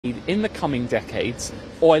In the coming decades,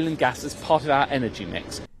 oil and gas as part of our energy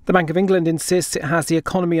mix. The Bank of England insists it has the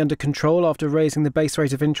economy under control after raising the base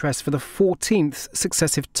rate of interest for the 14th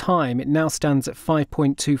successive time. It now stands at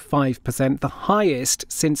 5.25%, the highest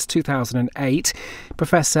since 2008.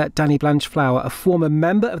 Professor Danny Blanchflower, a former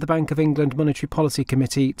member of the Bank of England Monetary Policy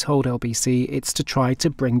Committee, told LBC it's to try to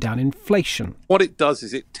bring down inflation. What it does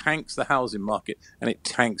is it tanks the housing market and it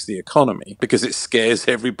tanks the economy because it scares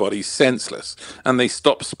everybody senseless and they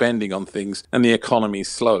stop spending on things and the economy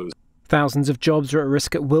slows. Thousands of jobs are at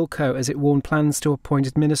risk at Wilko as it warned plans to appoint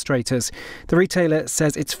administrators. The retailer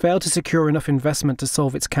says it's failed to secure enough investment to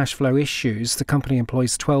solve its cash flow issues. The company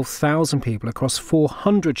employs 12,000 people across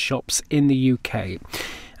 400 shops in the UK.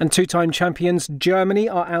 And two-time champions Germany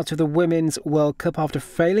are out of the Women's World Cup after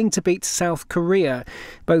failing to beat South Korea.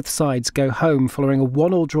 Both sides go home following a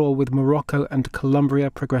 1-1 draw with Morocco and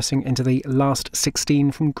Colombia progressing into the last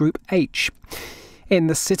 16 from Group H. In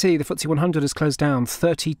the city, the FTSE 100 has closed down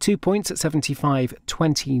 32 points at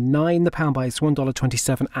 75.29. The pound buys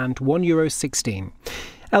 $1.27 and €1.16.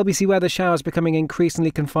 LBC weather: showers becoming increasingly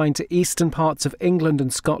confined to eastern parts of England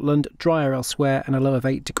and Scotland, drier elsewhere and a low of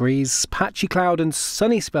 8 degrees. Patchy cloud and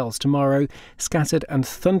sunny spells tomorrow, scattered and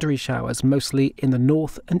thundery showers mostly in the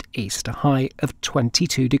north and east, a high of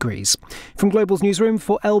 22 degrees. From Global's newsroom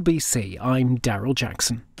for LBC, I'm Daryl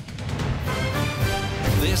Jackson.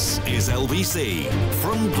 This is LBC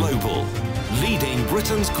from Global, leading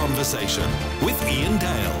Britain's conversation with Iain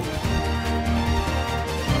Dale.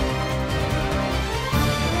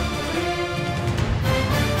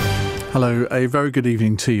 Hello, a very good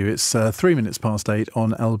evening to you. It's 3 minutes past 8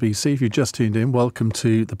 on LBC. If you've just tuned in, welcome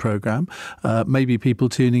to the programme. Maybe people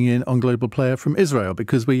tuning in on Global Player from Israel,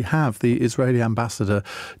 because we have the Israeli ambassador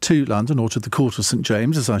to London, or to the Court of St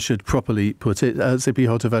James, as I should properly put it. Tzipi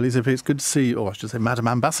Hotovely. Tzipi, it's good to see you, or I should say Madam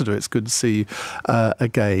Ambassador, it's good to see you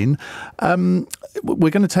again. We're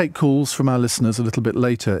going to take calls from our listeners a little bit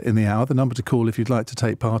later in the hour. The number to call if you'd like to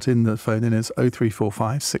take part in the phone-in is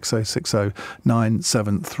 0345 6060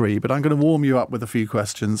 973. But I'm going to warm you up with a few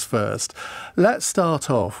questions first. Let's start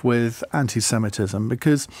off with anti-Semitism,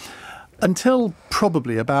 because until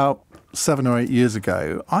probably about 7 or 8 years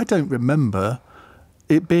ago, I don't remember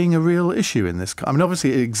it being a real issue in this. I mean,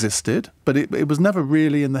 obviously it existed, but it was never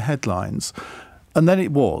really in the headlines. And then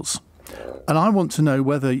it was. And I want to know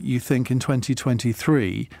whether you think in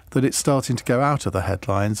 2023 that it's starting to go out of the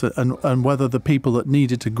headlines, and whether the people that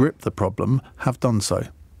needed to grip the problem have done so.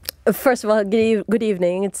 First of all, good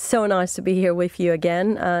evening. It's so nice to be here with you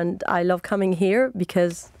again, and I love coming here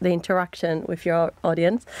because the interaction with your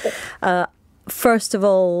audience. First of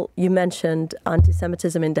all, you mentioned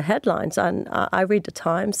anti-Semitism in the headlines, and I read the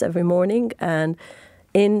Times every morning, and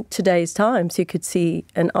in today's Times, you could see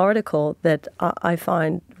an article that I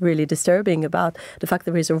find really disturbing about the fact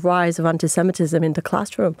there is a rise of anti-Semitism in the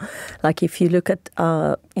classroom. Like, if you look at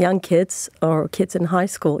young kids or kids in high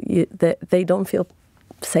school, they don't feel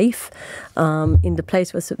safe in the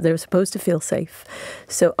place where they're supposed to feel safe.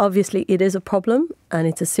 So obviously it is a problem, and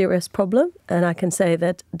it's a serious problem, and I can say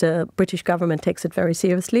that the British government takes it very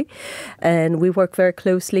seriously, and we work very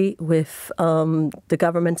closely with the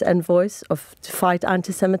government's envoys to fight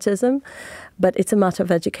anti-Semitism, but it's a matter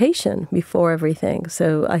of education before everything.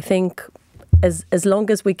 So I think as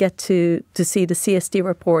long as we get to see the CSD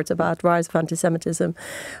reports about rise of anti-Semitism,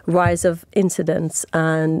 rise of incidents,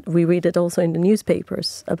 and we read it also in the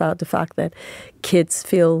newspapers about the fact that kids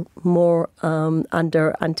feel more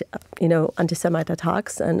under anti-Semite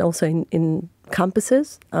attacks, and also in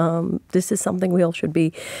campuses. This is something we all should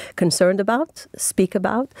be concerned about, speak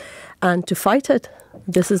about, and to fight it.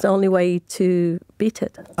 This is the only way to beat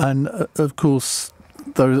it. And of course,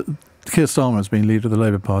 Keir Starmer has been leader of the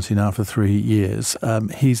Labour Party now for 3 years.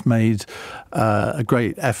 He's made a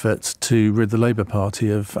great effort to rid the Labour Party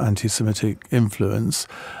of anti-Semitic influence.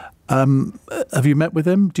 Have you met with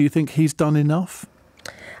him? Do you think he's done enough?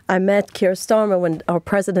 I met Keir Starmer when our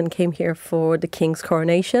president came here for the King's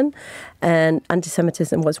coronation, and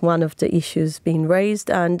anti-Semitism was one of the issues being raised.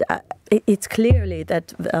 And it's clearly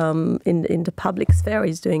that in the public sphere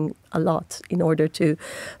he's doing a lot in order to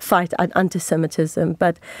fight anti-Semitism.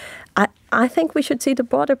 But I think we should see the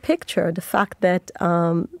broader picture, the fact that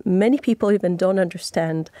many people even don't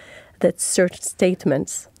understand that certain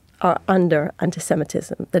statements are under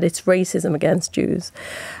anti-Semitism, that it's racism against Jews.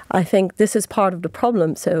 I think this is part of the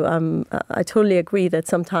problem. So I totally agree that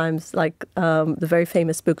sometimes, like the very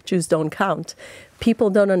famous book, Jews Don't Count,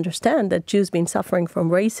 people don't understand that Jews have been suffering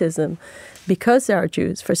from racism because they are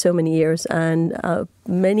Jews for so many years. And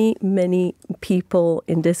many people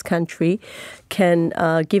in this country can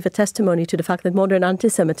give a testimony to the fact that modern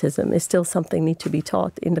anti-Semitism is still something need to be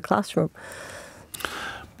taught in the classroom.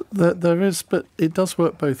 There is, but it does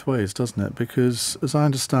work both ways, doesn't it? Because, as I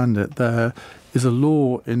understand it, there is a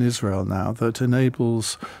law in Israel now that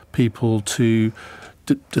enables people to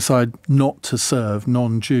decide not to serve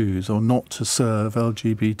non-Jews or not to serve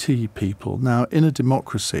LGBT people. Now, in a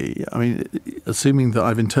democracy, I mean, assuming that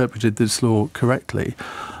I've interpreted this law correctly,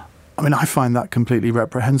 I mean, I find that completely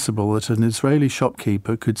reprehensible that an Israeli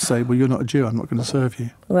shopkeeper could say, well, you're not a Jew, I'm not going to serve you.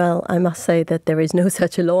 Well, I must say that there is no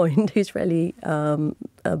such a law in the Israeli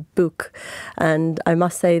book. And I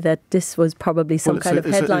must say that this was probably some kind of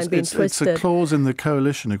headline being twisted. It's a clause in the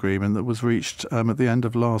coalition agreement that was reached at the end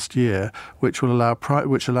of last year, which will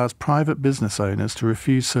which allows private business owners to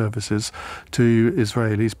refuse services to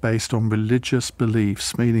Israelis based on religious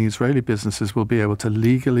beliefs, meaning Israeli businesses will be able to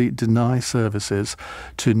legally deny services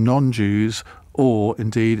to non-Jews or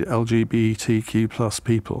indeed LGBTQ plus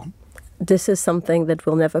people. This is something that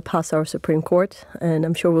will never pass our Supreme Court, and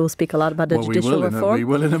I'm sure we'll speak a lot about the judicial reform. We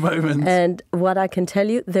will in a moment. And what I can tell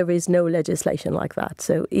you, there is no legislation like that.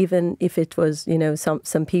 So even if it was,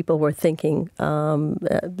 some people were thinking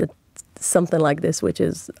that something like this, which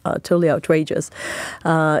is totally outrageous.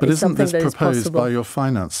 But isn't this proposed by your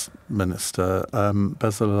finance minister,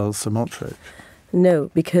 Bezalel Smotrich?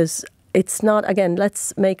 No, because it's not. Again,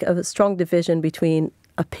 let's make a strong division between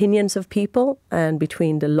opinions of people and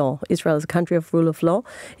between the law. Israel is a country of rule of law.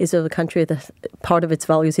 Israel is a country that part of its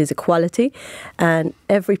values is equality, and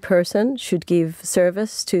every person should give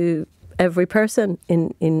service to every person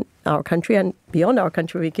in our country, and beyond our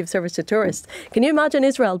country we give service to tourists. Can you imagine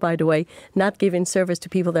Israel, by the way, not giving service to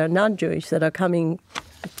people that are not Jewish, that are coming,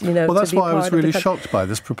 well, that's why I was really shocked by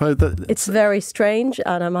this proposal. It's very strange,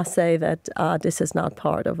 and I must say that this is not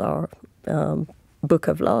part of our book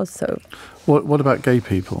of laws. So, what about gay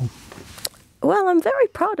people? Well, I'm very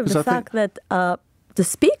proud of the fact that the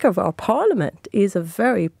Speaker of our Parliament is a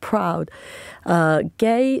very proud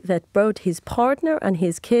gay that brought his partner and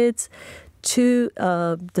his kids to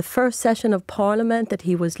the first session of Parliament that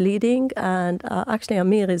he was leading. And actually,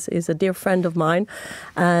 Amir is a dear friend of mine,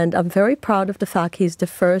 and I'm very proud of the fact he's the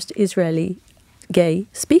first Israeli gay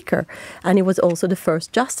speaker, and he was also the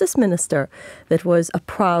first justice minister that was a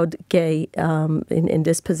proud gay in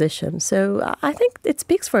this position. So I think it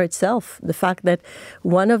speaks for itself, the fact that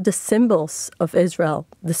one of the symbols of Israel,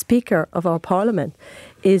 the Speaker of our Parliament,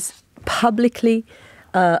 is publicly,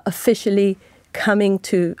 officially coming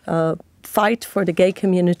to fight for the gay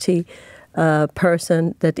community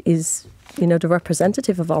person that is the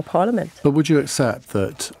representative of our Parliament. But would you accept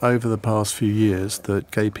that over the past few years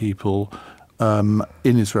that gay people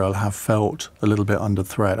in Israel have felt a little bit under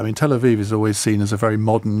threat? I mean, Tel Aviv is always seen as a very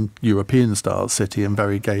modern European-style city and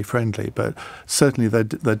very gay-friendly, but certainly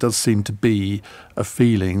there does seem to be a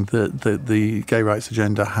feeling that the gay rights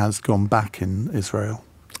agenda has gone back in Israel.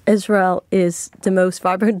 Israel is the most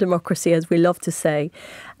vibrant democracy, as we love to say,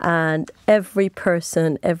 and every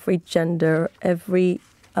person, every gender,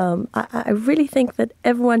 I really think that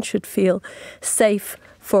everyone should feel safe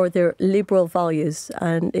for their liberal values.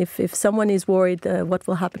 And if someone is worried what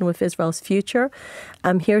will happen with Israel's future,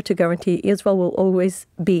 I'm here to guarantee Israel will always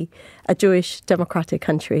be a Jewish democratic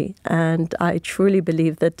country. And I truly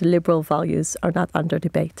believe that the liberal values are not under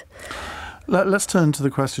debate. Let's turn to the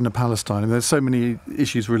question of Palestine. And there's so many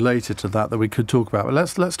issues related to that we could talk about. But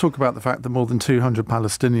let's talk about the fact that more than 200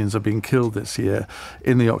 Palestinians have been killed this year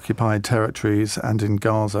in the occupied territories and in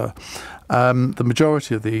Gaza. The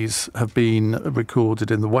majority of these have been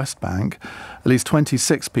recorded in the West Bank. At least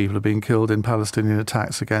 26 people have been killed in Palestinian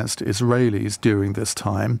attacks against Israelis during this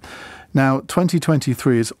time. Now,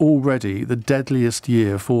 2023 is already the deadliest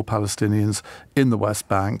year for Palestinians in the West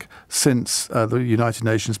Bank since the United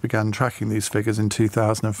Nations began tracking these figures in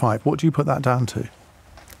 2005. What do you put that down to?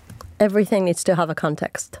 Everything needs to have a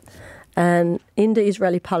context. And in the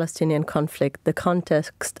Israeli-Palestinian conflict, the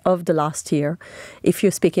context of the last year, if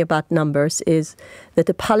you're speaking about numbers, is that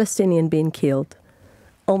the Palestinian being killed,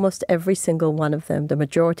 almost every single one of them, the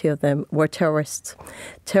majority of them, were terrorists.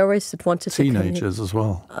 Terrorists that wanted to... Teenagers as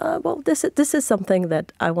well. Well, this is something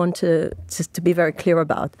that I want to be very clear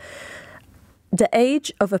about. the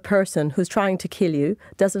age of a person who's trying to kill you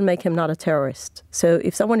doesn't make him not a terrorist. So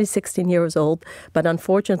if someone is 16 years old, but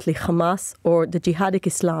unfortunately Hamas or the jihadic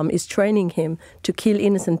Islam is training him to kill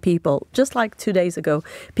innocent people, just like 2 days ago,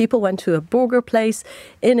 people went to a burger place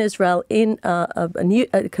in Israel, in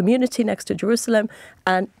a community next to Jerusalem,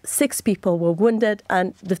 and 6 people were wounded,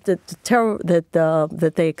 and the terror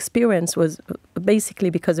that they experienced was basically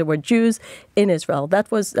because there were Jews in Israel. That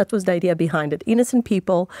was the idea behind it. Innocent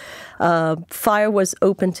people, fire was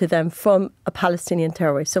open to them from a Palestinian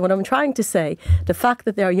terrorist. So what I'm trying to say, the fact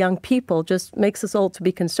that they are young people just makes us all to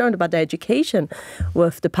be concerned about the education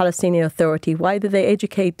with the Palestinian Authority. Why do they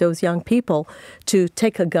educate those young people to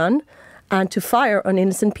take a gun and to fire on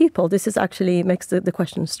innocent people? This is actually makes the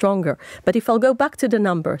question stronger. But if I'll go back to the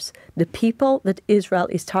numbers, the people that Israel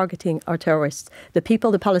is targeting are terrorists. The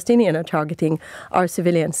people the Palestinians are targeting are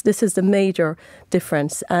civilians. This is the major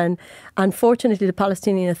difference. And unfortunately, the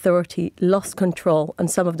Palestinian Authority lost control on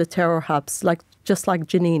some of the terror hubs, just like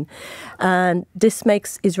Jenin. And this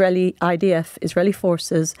makes Israeli IDF, Israeli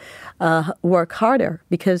forces, work harder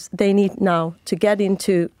because they need now to get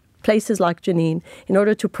into places like Jenin in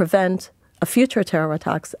order to prevent future terror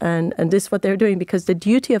attacks. And this is what they're doing, because the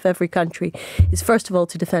duty of every country is, first of all,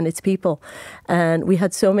 to defend its people. And we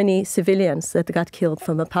had so many civilians that got killed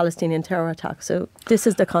from a Palestinian terror attack. So this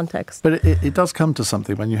is the context. But it does come to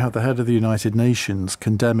something when you have the head of the United Nations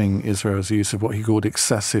condemning Israel's use of what he called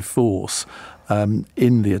excessive force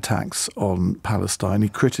in the attacks on Palestine. He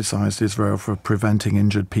criticised Israel for preventing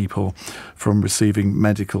injured people from receiving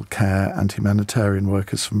medical care and humanitarian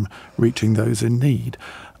workers from reaching those in need.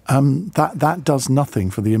 That does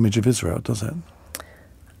nothing for the image of Israel, does it?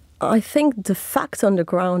 I think the facts on the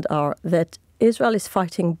ground are that Israel is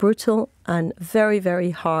fighting brutal and very,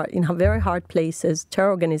 very hard, in very hard places,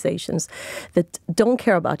 terror organizations that don't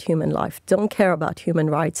care about human life, don't care about human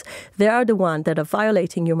rights. They are the ones that are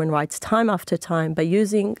violating human rights time after time by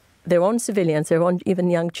using their own civilians, their own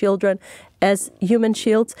even young children, as human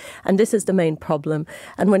shields. And this is the main problem.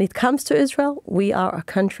 And when it comes to Israel, we are a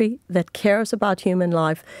country that cares about human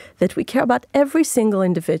life, that we care about every single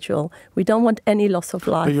individual. We don't want any loss of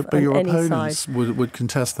life on any side. But your opponents would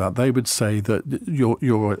contest that. They would say that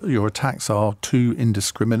your attacks are too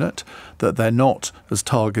indiscriminate, that they're not as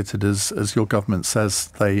targeted as your government says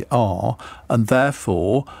they are, and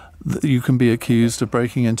therefore you can be accused of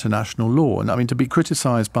breaking international law. And I mean, to be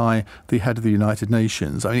criticised by the head of the United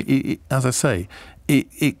Nations, I mean, as I say,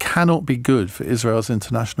 it cannot be good for Israel's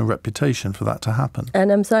international reputation for that to happen.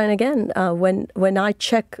 And I'm saying again, when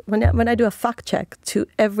I do a fact check to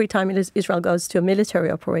every time Israel goes to a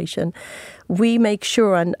military operation, we make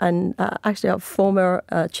sure, and actually our former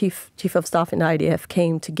chief of staff in IDF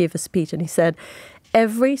came to give a speech, and he said,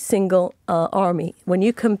 every single army, when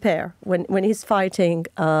you compare, when he's fighting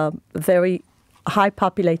a very high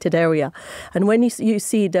populated area, and when you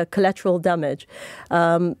see the collateral damage,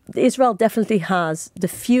 Israel definitely has the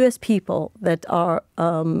fewest people that are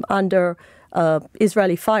under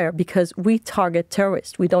Israeli fire, because we target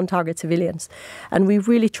terrorists, we don't target civilians. And we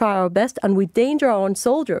really try our best, and we danger our own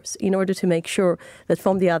soldiers in order to make sure that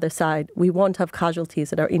from the other side we won't have casualties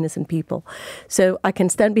that are innocent people. So I can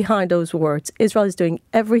stand behind those words. Israel is doing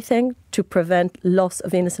everything to prevent loss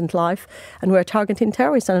of innocent life, and we're targeting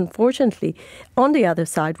terrorists. And unfortunately, on the other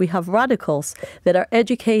side, we have radicals that are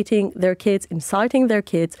educating their kids, inciting their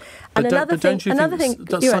kids. And another thing,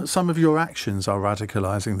 some of your actions are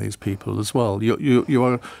radicalising these people as well. You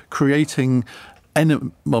are creating,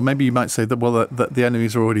 well, maybe you might say that the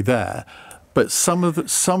enemies are already there. But some of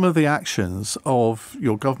the actions of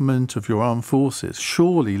your government, of your armed forces,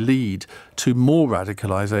 surely lead to more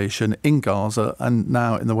radicalisation in Gaza and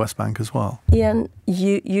now in the West Bank as well. Iain,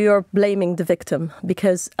 you're blaming the victim,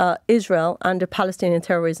 because Israel under Palestinian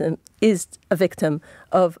terrorism is a victim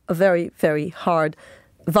of a very, very hard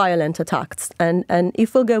violent attacks. And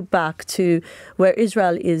if we'll go back to where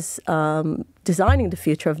Israel is designing the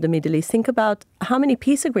future of the Middle East, think about how many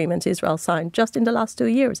peace agreements Israel signed just in the last 2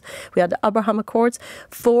 years. We had the Abraham Accords,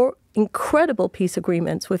 4 incredible peace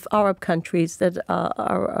agreements with Arab countries that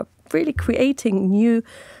are really creating new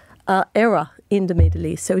era in the Middle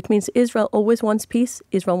East. So it means Israel always wants peace.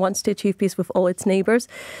 Israel wants to achieve peace with all its neighbors.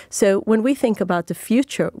 So when we think about the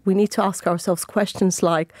future, we need to ask ourselves questions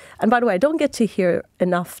like, and by the way, I don't get to hear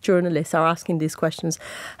enough journalists are asking these questions.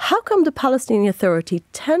 How come the Palestinian Authority,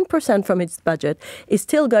 10% from its budget, is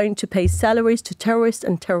still going to pay salaries to terrorists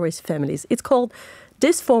and terrorist families? It's called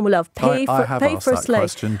this formula of pay for slaves. I have asked that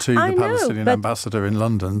question to the Palestinian ambassador in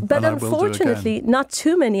London. But unfortunately, not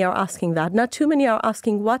too many are asking that. Not too many are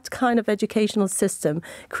asking what kind of educational system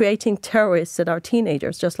creating terrorists that are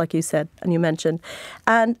teenagers, just like you said and you mentioned.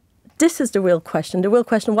 And this is the real question. The real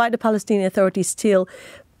question: why the Palestinian Authority still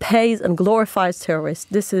pays and glorifies terrorists.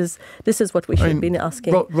 This is what we should be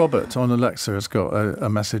asking. Robert on Alexa has got a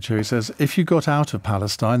message here. He says, if you got out of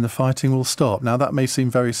Palestine, the fighting will stop. Now, that may seem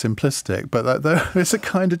very simplistic, but there is a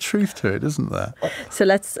kind of truth to it, isn't there? So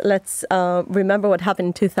let's remember what happened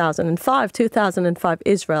in 2005. 2005,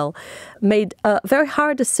 Israel made a very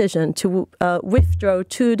hard decision to withdraw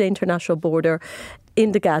to the international border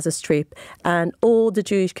in the Gaza Strip, and all the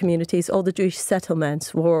Jewish communities, all the Jewish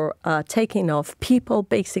settlements were taken off. People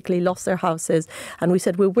basically lost their houses, and we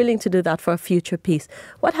said we're willing to do that for a future peace.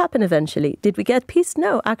 What happened eventually? Did we get peace?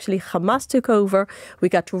 No, actually Hamas took over. We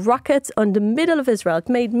got rockets on the middle of Israel. It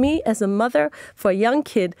made me, as a mother for a young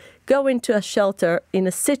kid, go into a shelter in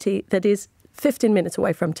a city that is 15 minutes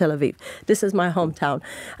away from Tel Aviv. This is my hometown.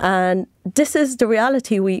 And this is the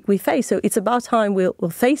reality we face. So it's about time we'll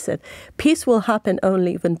face it. Peace will happen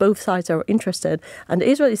only when both sides are interested. And the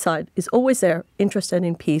Israeli side is always there, interested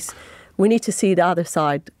in peace. We need to see the other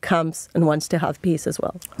side comes and wants to have peace as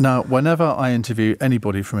well. Now, whenever I interview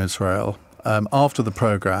anybody from Israel, after the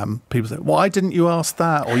programme, people say, why didn't you ask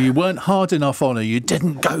that? Or you weren't hard enough on her, you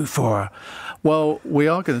didn't go for her. Well, we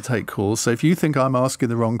are going to take calls, so if you think I'm asking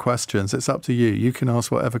the wrong questions, it's up to you. You can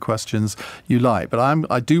ask whatever questions you like. But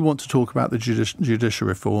I do want to talk about the judicial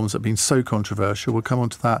reforms that have been so controversial. We'll come on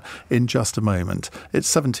to that in just a moment. It's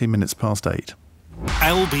 17 minutes past 8.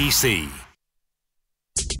 LBC.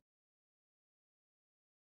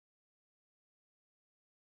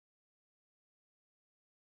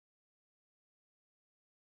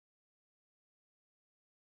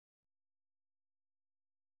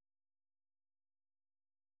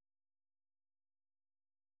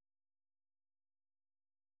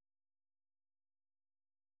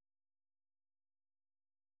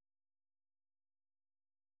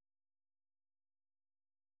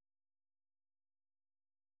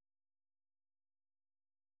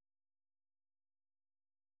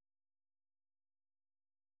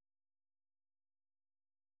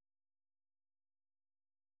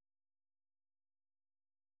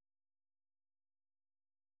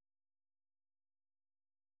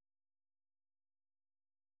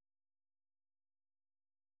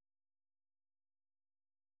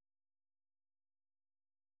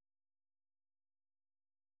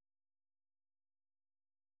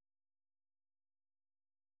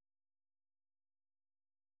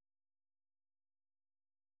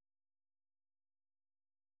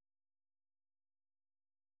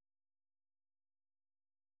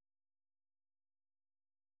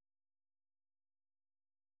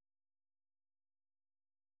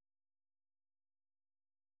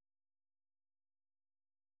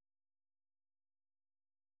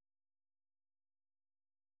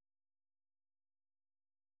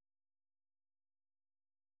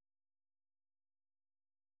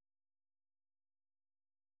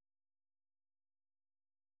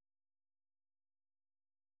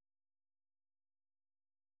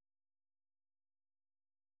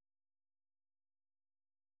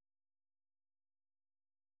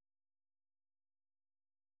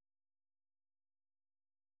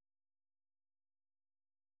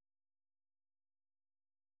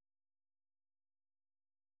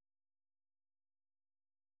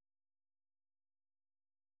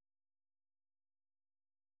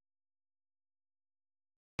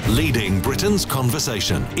 Leading Britain's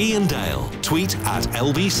conversation. Iain Dale. Tweet at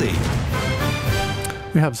LBC.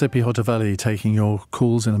 We have Tzipi Hotovely taking your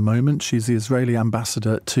calls in a moment. She's the Israeli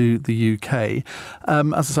ambassador to the UK.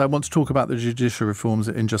 As I say, I want to talk about the judicial reforms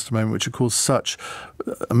in just a moment, which have caused such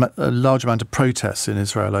a large amount of protests in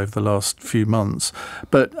Israel over the last few months.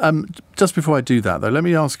 But just before I do that, though, let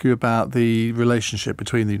me ask you about the relationship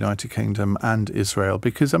between the United Kingdom and Israel,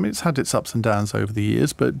 because, I mean, it's had its ups and downs over the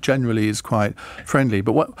years, but generally is quite friendly.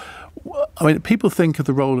 But people think of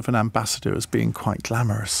the role of an ambassador as being quite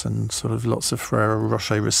glamorous and sort of lots of Ferrero Rocher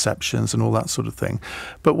receptions and all that sort of thing.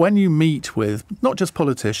 But when you meet with not just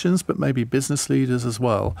politicians, but maybe business leaders as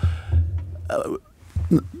well,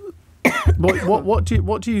 what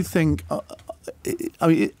do you think? I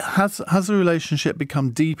mean, has the relationship become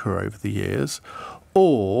deeper over the years,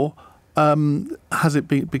 or has it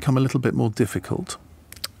become a little bit more difficult?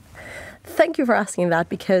 Thank you for asking that,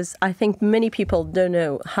 because I think many people don't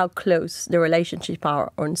know how close the relationship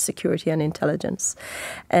are on security and intelligence.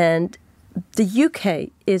 And the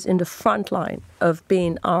UK is in the front line of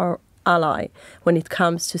being our ally when it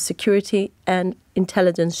comes to security and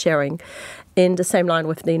intelligence sharing in the same line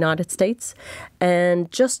with the United States.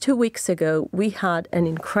 And just 2 weeks ago, we had an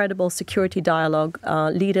incredible security dialogue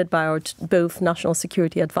led by our both national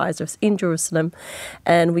security advisors in Jerusalem.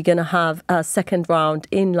 And we're going to have a second round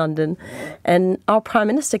in London. And our Prime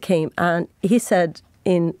Minister came and he said,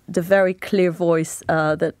 in the very clear voice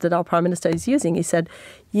that our Prime Minister is using, he said,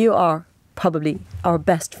 "You are probably our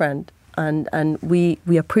best friend. And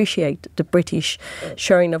we appreciate the British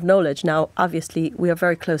sharing of knowledge." Now, obviously, we are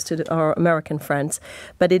very close to our American friends,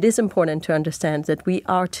 but it is important to understand that we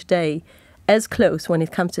are today as close when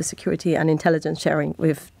it comes to security and intelligence sharing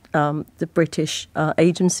with the British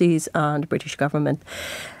agencies and the British government.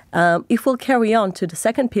 If we'll carry on to the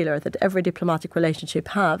second pillar that every diplomatic relationship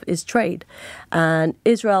have is trade. And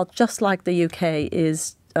Israel, just like the UK,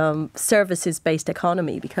 is services-based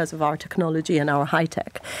economy because of our technology and our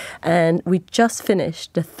high-tech. And we just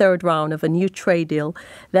finished the third round of a new trade deal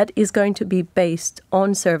that is going to be based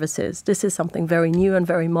on services. This is something very new and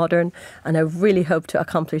very modern, and I really hope to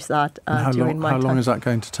accomplish that during my time. How long is that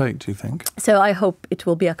going to take, do you think? So I hope it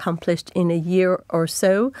will be accomplished in a year or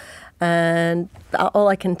so. And all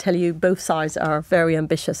I can tell you, both sides are very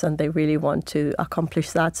ambitious and they really want to accomplish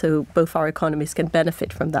that so both our economies can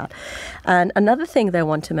benefit from that. And another thing that I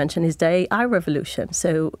want to mention is the AI revolution.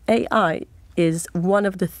 So AI is one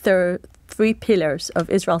of the three pillars of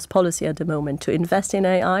Israel's policy at the moment, to invest in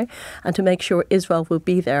AI and to make sure Israel will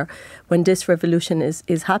be there when this revolution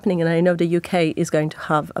is happening. And I know the UK is going to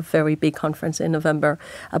have a very big conference in November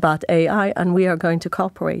about AI, and we are going to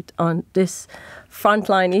cooperate on this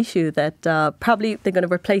frontline issue that probably they're going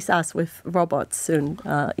to replace us with robots soon,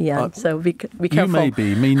 Iain. So be careful. You may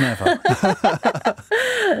be, me never.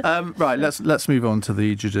 Right, let's move on to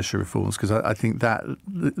the judicial reforms, because I think that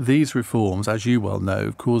these reforms, as you well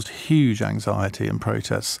know, caused huge anxiety and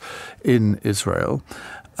protests in Israel.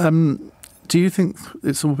 Do you think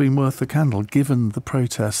it's all been worth the candle, given the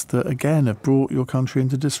protests that, again, have brought your country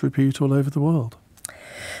into disrepute all over the world?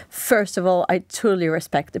 First of all, I truly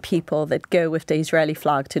respect the people that go with the Israeli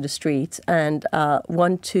flag to the streets and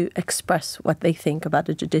want to express what they think about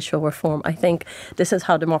the judicial reform. I think this is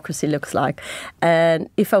how democracy looks like. And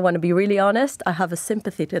if I want to be really honest, I have a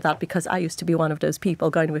sympathy to that because I used to be one of those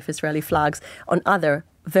people going with Israeli flags on other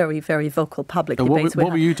very, very vocal public debates.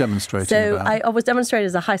 What were you demonstrating about? I was demonstrating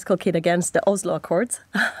as a high school kid against the Oslo Accords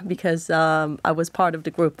because I was part of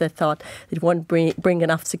the group that thought it won't bring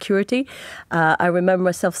enough security. I remember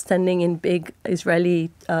myself standing in big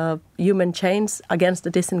Israeli human chains against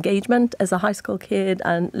the disengagement as a high school kid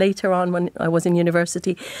and later on when I was in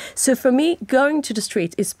university. So for me, going to the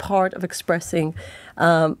street is part of expressing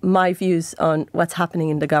my views on what's happening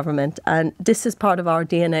in the government. And this is part of our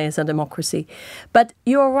DNA as a democracy. But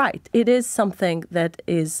you're right. It is something that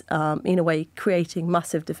is, in a way, creating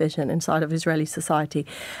massive division inside of Israeli society.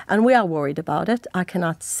 And we are worried about it. I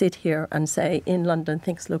cannot sit here and say in London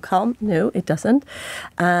things look calm. No, it doesn't.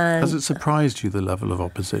 And has it surprised you, the level of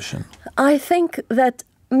opposition? I think that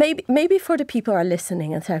Maybe for the people who are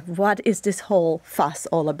listening and say, what is this whole fuss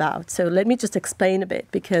all about? So let me just explain a bit,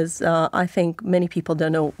 because I think many people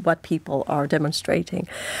don't know what people are demonstrating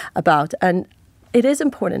about. And it is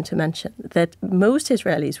important to mention that most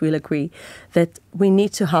Israelis will agree that we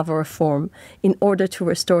need to have a reform in order to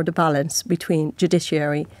restore the balance between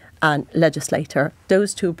judiciary and legislator,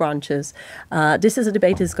 those two branches. This is a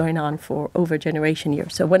debate that's going on for over a generation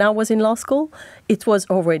years. So when I was in law school, it was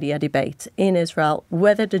already a debate in Israel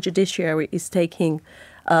whether the judiciary is taking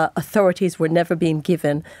authorities were never being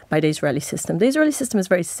given by the Israeli system. The Israeli system is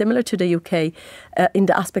very similar to the UK in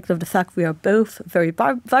the aspect of the fact we are both very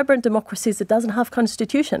vibrant democracies that doesn't have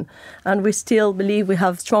constitution. And we still believe we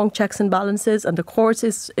have strong checks and balances and the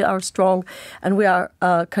courts are strong and we are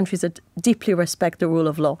countries that deeply respect the rule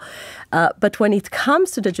of law. But when it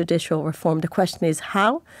comes to the judicial reform, the question is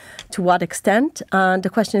how, to what extent, and the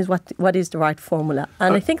question is what is the right formula.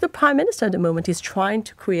 And I think the Prime Minister at the moment is trying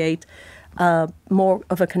to create more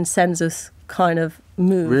of a consensus kind of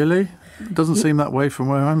move. Really? It doesn't seem that way from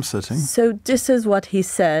where I'm sitting. So this is what he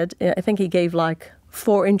said. I think he gave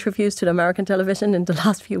 4 interviews to the American television in the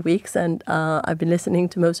last few weeks, and I've been listening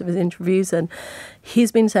to most of his interviews, and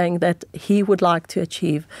he's been saying that he would like to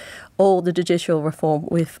achieve all the judicial reform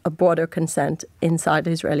with a broader consent inside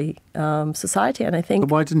Israeli society. And I think...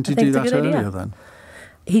 But why didn't he do that earlier then?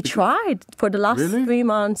 He tried. For the last 3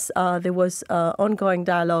 months, there was ongoing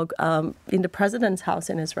dialogue in the president's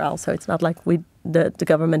house in Israel. So it's not like the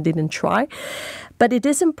government didn't try. But it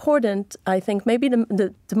is important, I think, maybe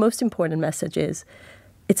the most important message is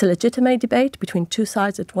It's a legitimate debate between two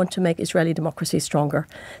sides that want to make Israeli democracy stronger.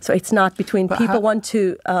 So it's not between people want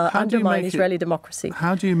to undermine Israeli democracy.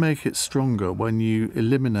 How do you make it stronger when you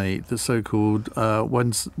eliminate the so-called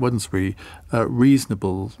Wednesbury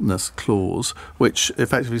reasonableness clause, which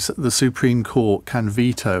effectively the Supreme Court can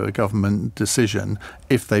veto a government decision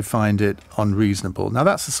if they find it unreasonable? Now,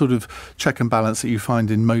 that's the sort of check and balance that you find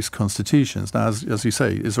in most constitutions. Now, as you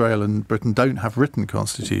say, Israel and Britain don't have written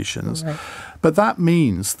constitutions. Right. But that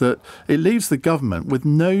means that it leaves the government with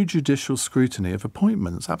no judicial scrutiny of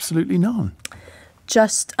appointments, absolutely none.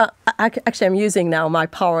 Actually, I'm using now my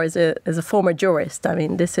power as a former jurist. I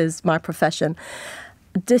mean, this is my profession.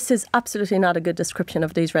 This is absolutely not a good description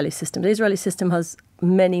of the Israeli system. The Israeli system has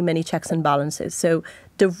many, many checks and balances. So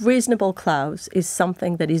the reasonable clause is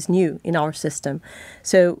something that is new in our system.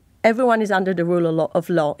 So everyone is under the rule of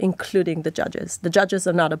law, including the judges. The judges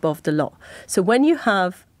are not above the law. So when you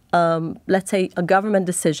have let's say, a government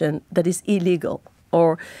decision that is illegal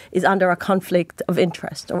or is under a conflict of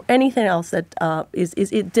interest or anything else that is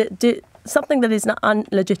something that is not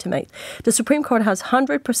unlegitimate, the Supreme Court has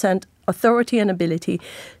 100% authority and ability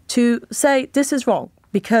to say this is wrong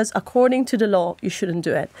because according to the law, you shouldn't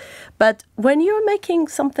do it. But when you're making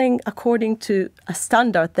something according to a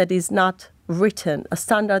standard that is not written, a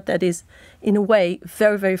standard that is in a way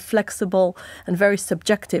very, very flexible and very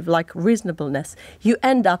subjective, like reasonableness, you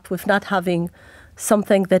end up with not having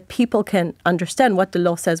something that people can understand what the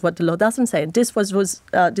law says, what the law doesn't say. And this was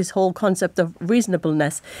this whole concept of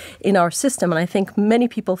reasonableness in our system. And I think many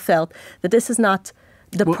people felt that this is not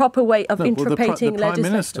the proper way of interpreting legislation. The Prime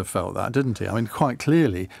Minister felt that, didn't he? I mean, quite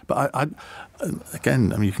clearly. But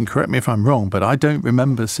again, I mean, you can correct me if I'm wrong, but I don't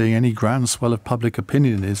remember seeing any groundswell of public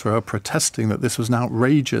opinion in Israel protesting that this was an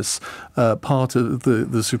outrageous part of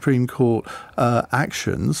the Supreme Court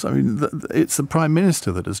actions. I mean, it's the Prime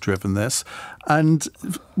Minister that has driven this, and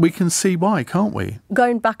we can see why, can't we?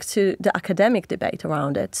 Going back to the academic debate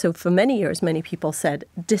around it, so for many years, many people said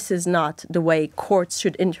this is not the way courts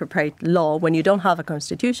should interpret law when you don't have a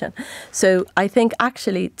constitution. So I think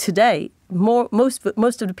actually today,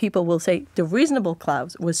 most of the people will say the reasonable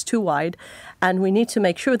clause was too wide, and we need to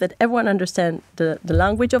make sure that everyone understands the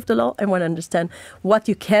language of the law, everyone understands what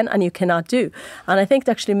you can and you cannot do. And I think it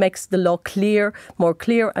actually makes the law more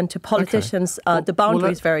clear, and to politicians, the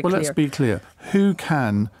boundary is very clear. Well, let's be clear. Who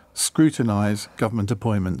can scrutinise government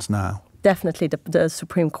appointments now? Definitely the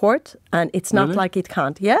Supreme Court, and it's not like it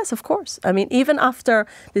can't. Yes, of course. I mean, even after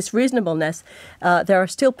this reasonableness, there are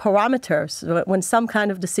still parameters when some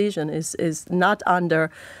kind of decision is not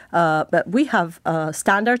under. But we have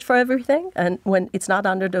standards for everything, and when it's not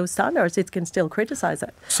under those standards, it can still criticize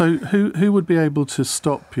it. So who would be able to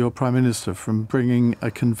stop your Prime Minister from bringing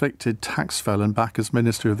a convicted tax felon back as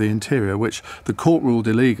Minister of the Interior, which the court ruled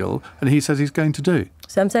illegal, and he says he's going to do?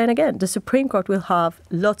 So I'm saying again, the Supreme Court will have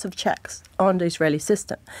lots of checks on the Israeli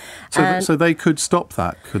system. So they could stop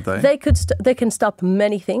that, could they? They can stop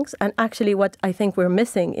many things. And actually what I think we're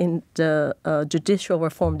missing in the judicial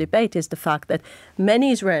reform debate is the fact that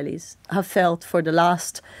many Israelis have felt for the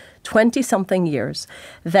last 20-something years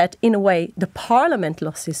that in a way the parliament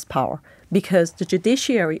lost its power because the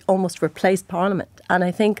judiciary almost replaced parliament. And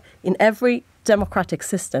I think in every democratic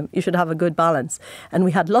system, you should have a good balance. And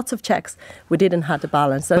we had lots of checks. We didn't have the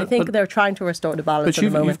balance. So I think they're trying to restore the balance at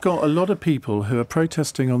the moment. But you've got a lot of people who are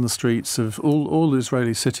protesting on the streets of all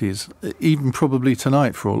Israeli cities, even probably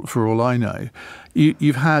tonight for all I know.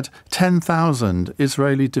 You've had 10,000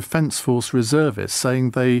 Israeli Defence Force reservists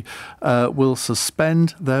saying they will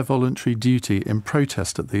suspend their voluntary duty in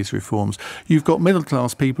protest at these reforms. You've got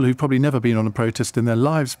middle-class people who've probably never been on a protest in their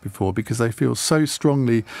lives before because they feel so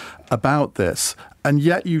strongly about this. And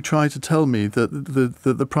yet you try to tell me that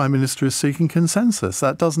the Prime Minister is seeking consensus.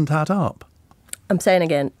 That doesn't add up. I'm saying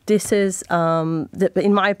again, this is,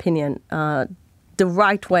 in my opinion, the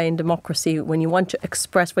right way in democracy when you want to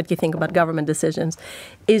express what you think about government decisions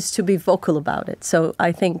is to be vocal about it. So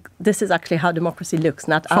I think this is actually how democracy looks,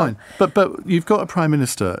 not Fine. But you've got a Prime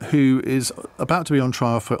Minister who is about to be on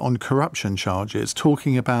trial on corruption charges,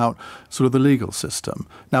 talking about sort of the legal system.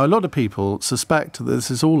 Now, a lot of people suspect that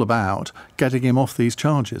this is all about getting him off these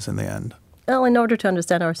charges in the end. Well, in order to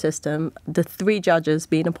understand our system, the 3 judges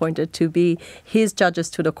being appointed to be his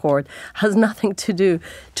judges to the court has nothing to do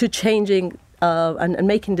to changing and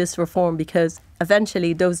making this reform, because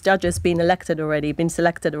eventually those judges been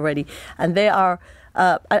selected already, and they are.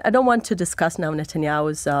 I don't want to discuss now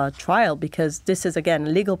Netanyahu's trial, because this is, again, a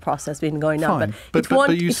legal process been going on. But it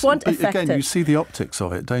won't affect again, it. you see the optics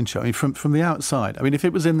of it, don't you? I mean, from the outside. I mean, if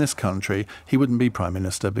it was in this country, he wouldn't be Prime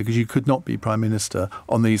Minister, because you could not be Prime Minister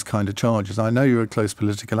on these kind of charges. I know you're a close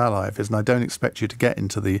political ally of his, and I don't expect you to get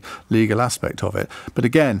into the legal aspect of it. But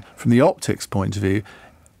again, from the optics point of view,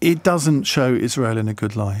 it doesn't show Israel in a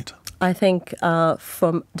good light. I think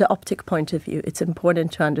from the optic point of view, it's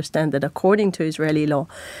important to understand that according to Israeli law,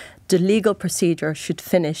 the legal procedure should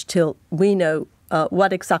finish till we know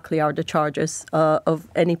what exactly are the charges of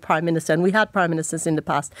any prime minister. And we had prime ministers in the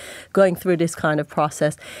past going through this kind of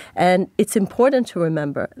process. And it's important to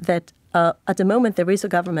remember that at the moment, there is a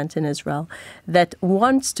government in Israel that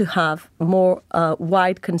wants to have more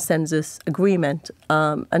wide consensus agreement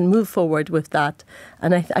and move forward with that.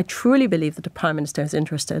 And I truly believe that the Prime Minister is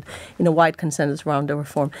interested in a wide consensus around the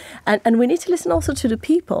reform. And we need to listen also to the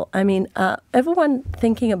people. I mean, everyone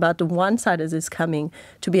thinking about the one side that is coming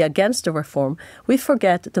to be against the reform, we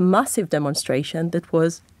forget the massive demonstration that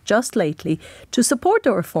was just lately to support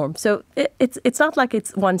the reform. So it's not like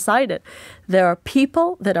it's one-sided. There are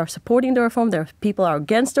people that are supporting the reform. There are people that are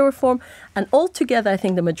against the reform. And altogether, I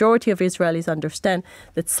think the majority of Israelis understand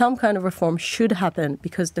that some kind of reform should happen,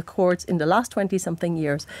 because the courts in the last 20-something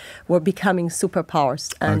years were becoming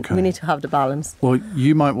superpowers. And we need to have the balance. Well,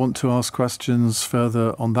 you might want to ask questions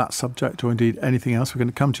further on that subject, or indeed anything else. We're going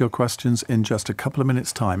to come to your questions in just a couple of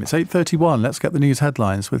minutes' time. It's 8:31. Let's get the news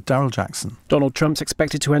headlines with Daryl Jackson. Donald Trump's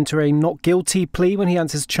expected to enter a not guilty plea when he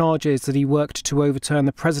answers charges that he worked to overturn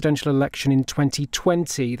the presidential election in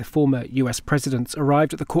 2020. The former US president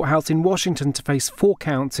arrived at the courthouse in Washington to face 4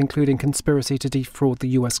 counts, including conspiracy to defraud the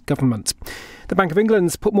US government. The Bank of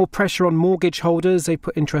England's put more pressure on mortgage holders. They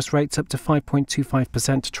put interest rates up to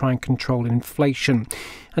 5.25% to try and control inflation.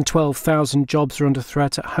 And 12,000 jobs are under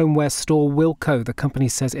threat at homeware store Wilko. The company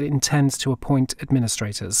says it intends to appoint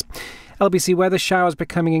administrators. LBC weather: showers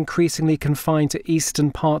becoming increasingly confined to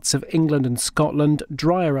eastern parts of England and Scotland,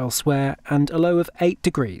 drier elsewhere, and a low of 8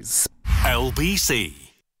 degrees. LBC.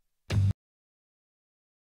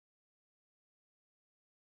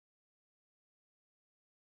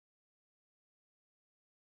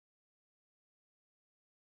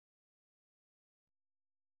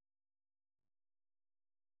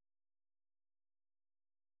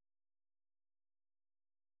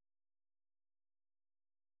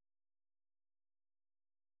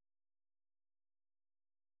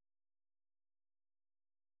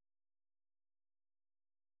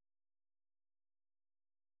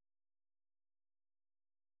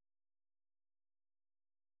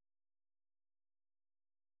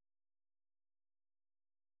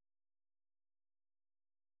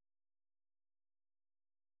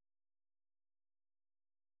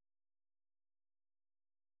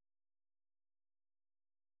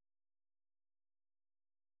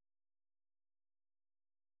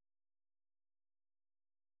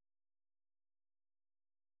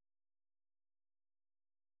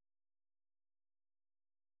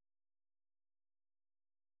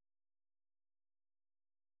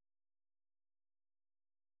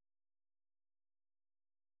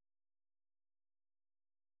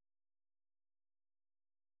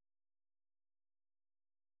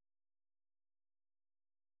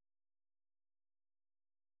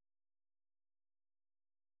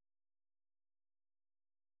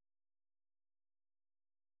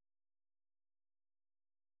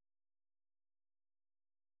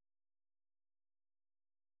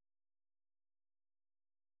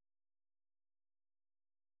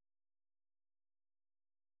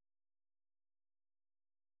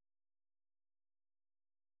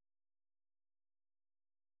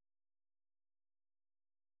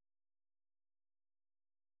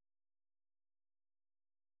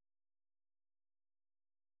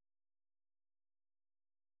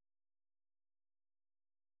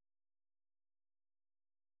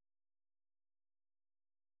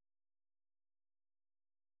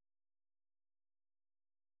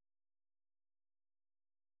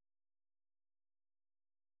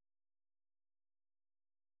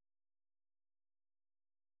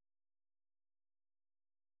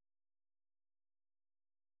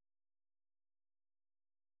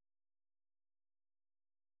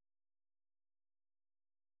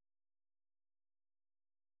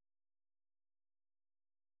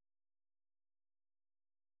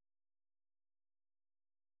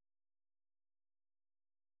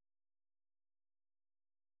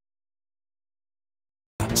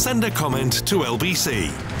 Send a comment to LBC.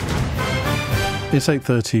 It's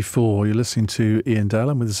 8:34. You're listening to Iain Dale.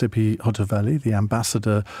 I'm with Tzipi Hotovely, the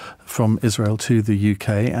ambassador from Israel to the UK,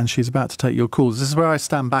 and she's about to take your calls. This is where I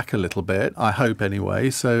stand back a little bit, I hope anyway,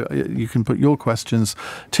 so you can put your questions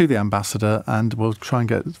to the ambassador and we'll try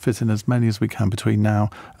and fit in as many as we can between now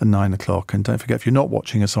and 9 o'clock. And don't forget, if you're not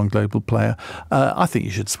watching us on Global Player, I think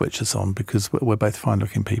you should switch us on because we're both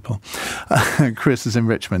fine-looking people. Chris is in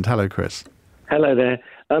Richmond. Hello, Chris. Hello there.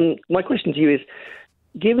 My question to you is,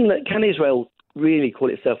 given that, can Israel really call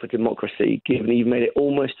itself a democracy, given that you've made it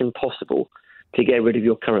almost impossible to get rid of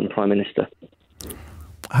your current Prime Minister?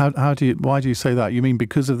 Why do you say that? You mean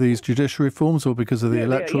because of these judicial reforms or because of the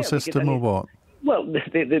electoral system or what? Well,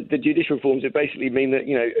 the judicial reforms basically mean that,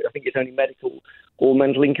 I think it's only medical or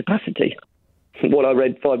mental incapacity. What I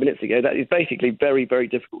read 5 minutes ago, that is basically very, very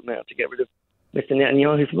difficult now to get rid of Mr.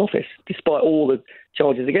 Netanyahu from office, despite all the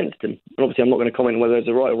charges against him. And obviously, I'm not going to comment on whether it's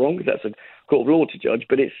right or wrong, because that's a court of law to judge,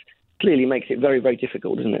 but it's clearly makes it very, very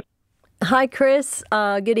difficult, doesn't it? Hi, Chris.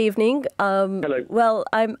 Good evening. Hello. Well,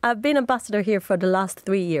 I've been ambassador here for the last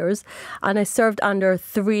 3 years, and I served under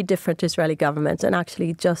 3 different Israeli governments. And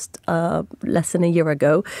actually, just less than a year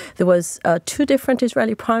ago, there was 2 different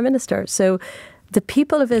Israeli prime ministers. So the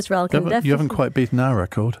people of Israel can definitely... You haven't quite beaten our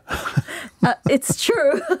record. It's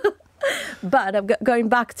true. But I'm going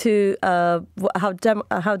back to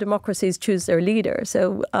how democracies choose their leader.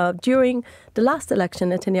 So during the last election,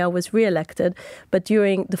 Netanyahu was re-elected, but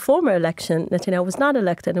during the former election, Netanyahu was not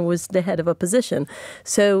elected and was the head of opposition.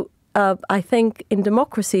 So I think in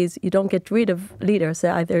democracies, you don't get rid of leaders. They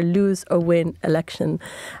either lose or win election.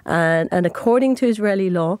 And according to Israeli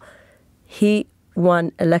law, he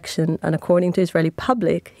won election, and according to Israeli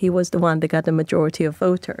public, he was the one that got the majority of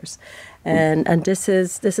voters, and this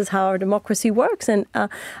is how our democracy works. And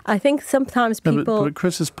I think sometimes people. No, but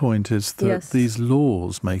Chris's point is that these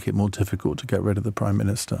laws make it more difficult to get rid of the prime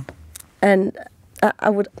minister. And I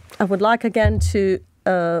would like again to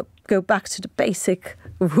go back to the basic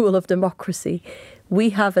rule of democracy.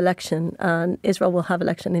 We have election, and Israel will have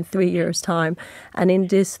election in 3 years' time. And in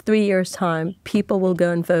this 3 years' time, people will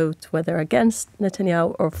go and vote, whether against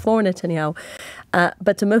Netanyahu or for Netanyahu.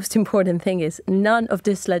 But the most important thing is none of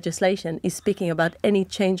this legislation is speaking about any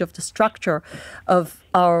change of the structure of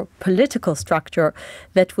our political structure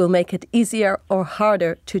that will make it easier or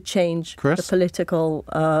harder to change the political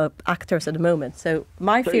actors at the moment. So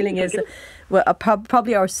my feeling is,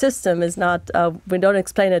 probably our system is not, we don't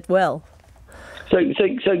explain it well.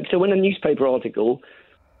 So when a newspaper article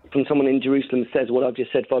from someone in Jerusalem says what I've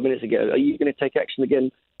just said 5 minutes ago, are you going to take action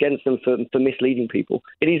against them for misleading people?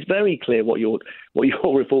 It is very clear what your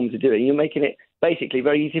reforms are doing. You're making it basically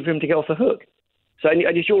very easy for him to get off the hook. So and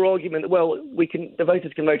it's your argument that, the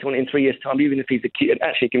voters can vote on it in 3 years' time, even if he's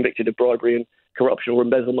actually convicted of bribery and corruption or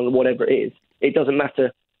embezzlement or whatever it is. It doesn't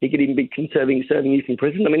matter. He could even be serving youth in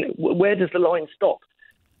prison. I mean, where does the line stop?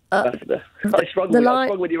 I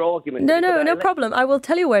struggle with your argument. No problem. I will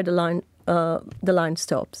tell you where the line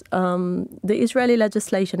stops. The Israeli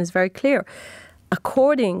legislation is very clear.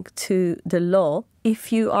 According to the law,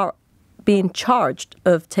 if you are being charged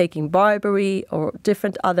of taking bribery or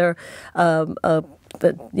different other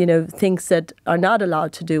things that are not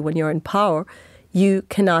allowed to do when you're in power, you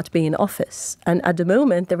cannot be in office. And at the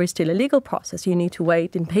moment, there is still a legal process. You need to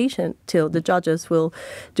wait impatient till the judges will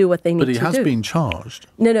do what they need to do. But he has been charged.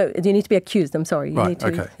 No, you need to be accused. I'm sorry.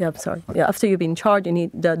 Okay. Yeah, I'm sorry. Yeah, after you've been charged, you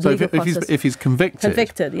need the legal process. If he's convicted.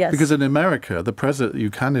 Convicted, yes. Because in America, you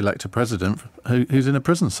can elect a president who's in a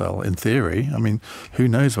prison cell, in theory. I mean, who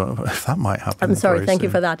knows if that might happen. I'm sorry. Thank you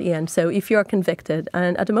for that, Iain. So if you're convicted,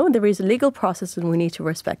 and at the moment there is a legal process, and we need to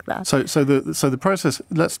respect that. So the process,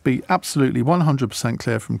 let's be absolutely 100%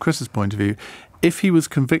 clear from Chris's point of view. If he was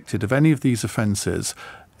convicted of any of these offences,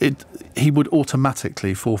 he would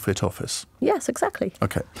automatically forfeit office. Yes, exactly.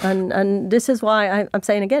 Okay. And this is why I'm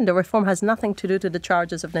saying again, the reform has nothing to do to the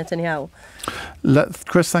charges of Netanyahu.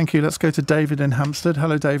 Chris, thank you. Let's go to David in Hampstead.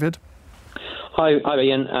 Hello, David. Hi,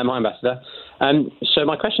 Iain. Hi, Ambassador. So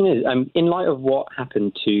my question is, in light of what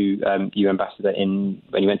happened to you, Ambassador,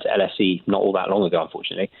 when you went to LSE not all that long ago,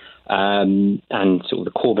 unfortunately, and sort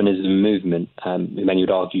of the Corbynism movement, many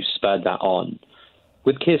would argue, spurred that on.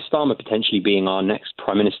 With Keir Starmer potentially being our next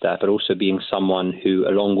Prime Minister, but also being someone who,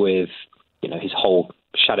 along with his whole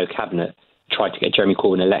shadow cabinet, tried to get Jeremy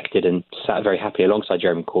Corbyn elected and sat very happily alongside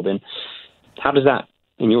Jeremy Corbyn, how does that,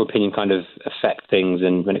 in your opinion, kind of affect things?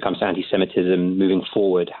 And when it comes to anti-Semitism moving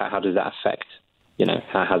forward, how does that affect,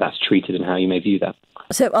 how that's treated and how you may view that?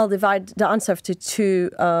 So I'll divide the answer to two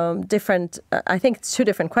different, I think it's two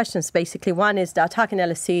different questions, basically. One is the attack in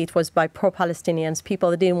LSE, it was by pro-Palestinians,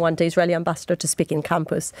 people that didn't want the Israeli ambassador to speak in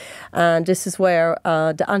campus. And this is where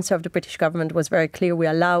the answer of the British government was very clear. We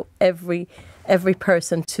allow every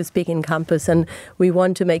person to speak in campus, and we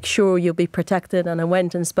want to make sure you'll be protected. And I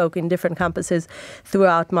went and spoke in different campuses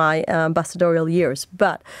throughout my ambassadorial years.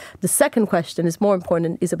 But the second question is more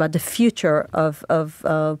important, is about the future of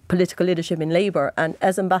political leadership in Labour. And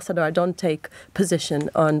as ambassador, I don't take position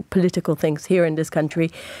on political things here in this country.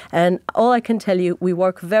 And all I can tell you, we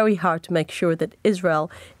work very hard to make sure that Israel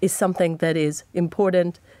is something that is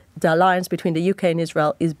important. The alliance between the UK and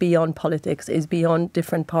Israel is beyond politics, is beyond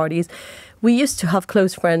different parties. We used to have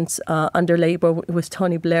close friends under Labour with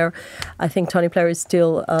Tony Blair. I think Tony Blair is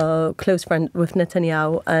still a close friend with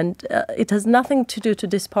Netanyahu, and it has nothing to do to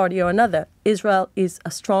this party or another. Israel is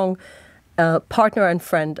a strong partner and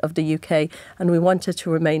friend of the UK, and we want it to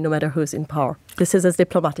remain no matter who's in power. This is as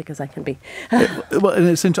diplomatic as I can be. Well, and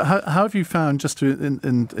it's how have you found, just to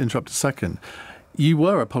interrupt a second, you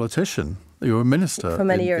were a politician. You were a minister for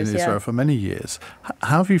many years, in Israel for many years.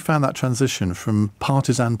 How have you found that transition from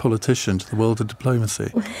partisan politician to the world of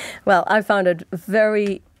diplomacy? Well, I found it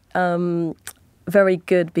very, very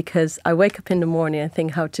good, because I wake up in the morning and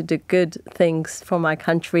think how to do good things for my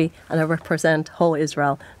country, and I represent whole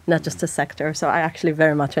Israel, not just a sector. So I actually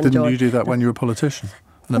very much enjoy. Didn't you do that when you were a politician?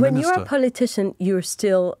 When you're a politician, you're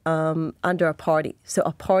still under a party. So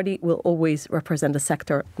a party will always represent a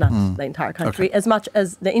sector, not the entire country. Okay. As much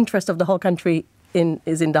as the interest of the whole country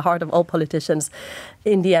is in the heart of all politicians,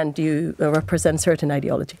 in the end, you represent certain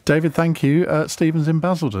ideology. David, thank you. Stephen's in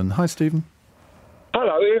Basildon. Hi, Stephen.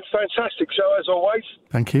 Hello, Ian. Fantastic show, as always.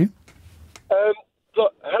 Thank you.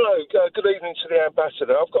 Look, hello. Good evening to the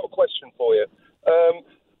ambassador. I've got a question for you.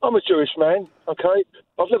 I'm a Jewish man, okay?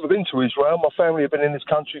 I've never been to Israel. My family have been in this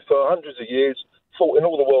country for hundreds of years, fought in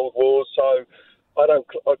all the world wars, so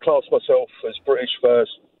I class myself as British first.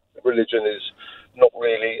 Religion is not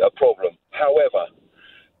really a problem. However,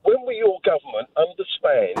 when will your government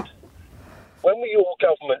understand, when will your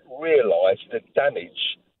government realise the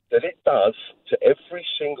damage that it does to every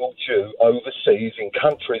single Jew overseas in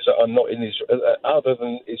countries that are not in Israel, other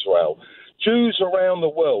than Israel? Jews around the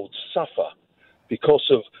world suffer because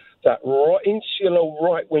of that insular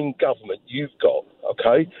right-wing government you've got,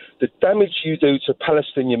 okay? The damage you do to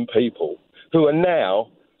Palestinian people who are now,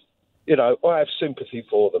 I have sympathy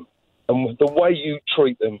for them. And the way you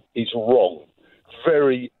treat them is wrong.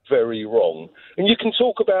 Very, very wrong. And you can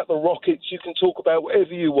talk about the rockets, you can talk about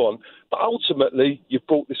whatever you want, but ultimately you've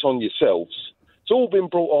brought this on yourselves. It's all been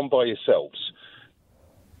brought on by yourselves.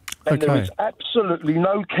 And there is absolutely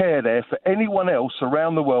no care there for anyone else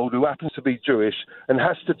around the world who happens to be Jewish and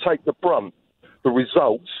has to take the brunt, the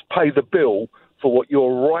results, pay the bill for what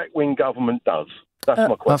your right-wing government does. That's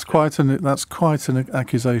my question. That's quite an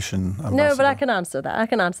accusation, Ambassador. No, but I can answer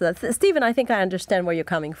that. Stephen, I think I understand where you're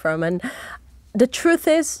coming from. And the truth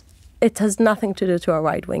is, it has nothing to do to a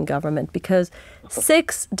right-wing government, because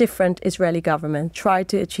 6 different Israeli governments tried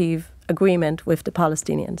to achieve agreement with the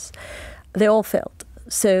Palestinians. They all failed.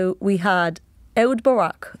 So we had Ehud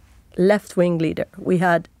Barak, left-wing leader. We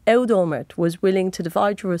had Ehud Olmert, was willing to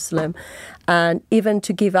divide Jerusalem and even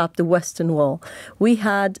to give up the Western Wall. We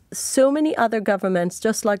had so many other governments,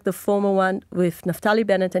 just like the former one with Naftali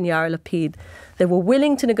Bennett and Yair Lapid. They were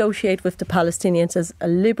willing to negotiate with the Palestinians as a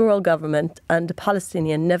liberal government, and the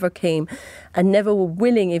Palestinians never came and never were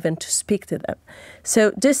willing even to speak to them.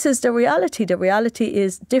 So this is the reality. The reality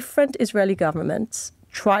is different Israeli governments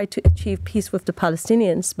try to achieve peace with the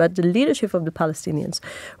Palestinians, but the leadership of the Palestinians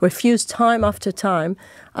refused time after time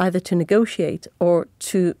either to negotiate or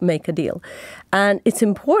to make a deal. And it's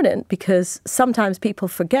important because sometimes people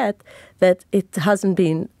forget that it hasn't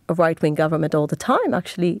been a right-wing government all the time.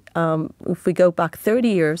 Actually, if we go back 30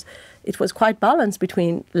 years, it was quite balanced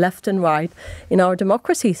between left and right in our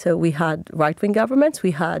democracy. So we had right-wing governments,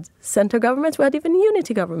 we had centre governments, we had even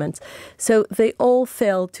unity governments. So they all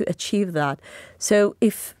failed to achieve that. So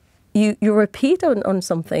if you repeat on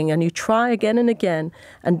something and you try again and again,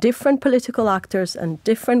 and different political actors and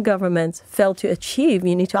different governments fail to achieve,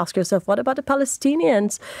 you need to ask yourself, what about the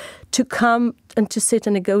Palestinians to come and to sit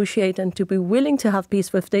and negotiate and to be willing to have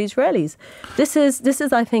peace with the Israelis? This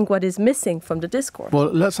is, I think, what is missing from the discourse. Well,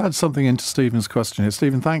 let's add something into Stephen's question here.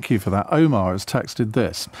 Stephen, thank you for that. Omar has texted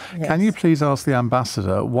this. Yes. Can you please ask the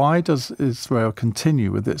ambassador, why does Israel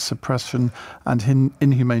continue with its suppression and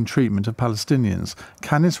inhumane treatment of Palestinians?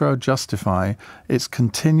 Can Israel justify its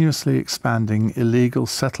continuously expanding illegal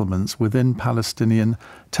settlements within Palestinian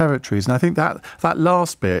territories. And I think that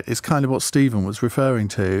last bit is kind of what Stephen was referring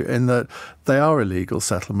to, in that they are illegal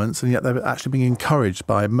settlements, and yet they're actually being encouraged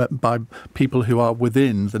by people who are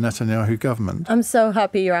within the Netanyahu government. I'm so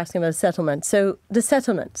happy you're asking about settlements. So the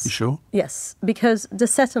settlements. You sure? Yes, because the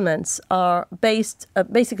settlements are based,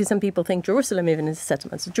 basically some people think Jerusalem even is a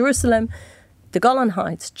settlement. So Jerusalem, the Golan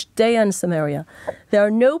Heights, Judea and Samaria. There are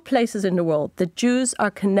no places in the world that Jews are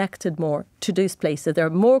connected more to these places. They're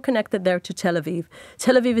more connected there to Tel Aviv.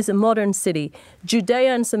 Tel Aviv is a modern city.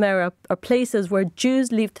 Judea and Samaria are places where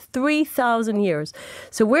Jews lived 3,000 years.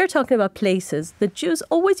 So we're talking about places that Jews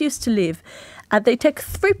always used to live, and they take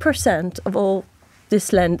 3% of all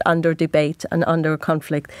this land under debate and under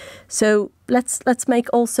conflict. So let's make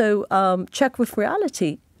also check with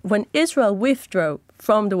reality. When Israel withdrew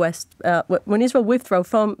from the West, when Israel withdrew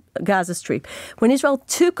from Gaza Strip, when Israel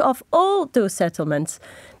took off all those settlements,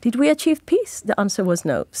 did we achieve peace? The answer was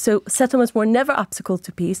no. So settlements were never obstacle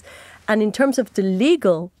to peace. And in terms of the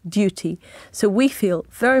legal duty, so we feel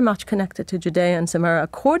very much connected to Judea and Samaria.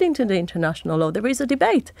 According to the international law, there is a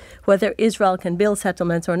debate whether Israel can build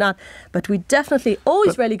settlements or not. But we definitely, all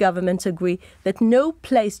Israeli governments agree that no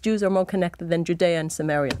place Jews are more connected than Judea and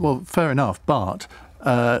Samaria. Well, fair enough, but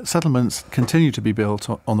settlements continue to be built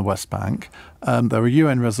on the West Bank. There are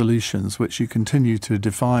UN resolutions which you continue to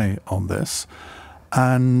defy on this.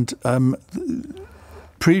 And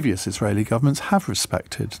previous Israeli governments have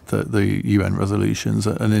respected the UN resolutions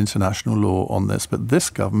and international law on this, but this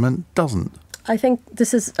government doesn't. I think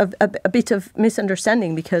this is a bit of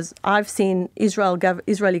misunderstanding, because I've seen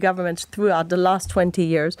Israeli governments throughout the last 20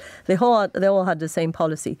 years. They all had the same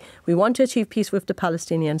policy. We want to achieve peace with the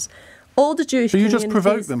Palestinians. All the Jewish communities... But you just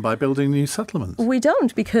provoke them by building new settlements. We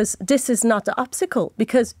don't, because this is not the obstacle.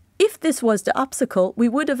 Because if this was the obstacle, we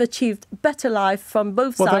would have achieved better life from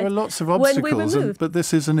both sides. Well, there are lots of obstacles, but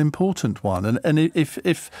this is an important one. And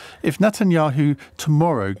if Netanyahu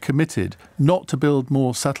tomorrow committed not to build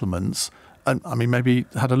more settlements, I mean, maybe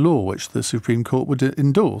had a law which the Supreme Court would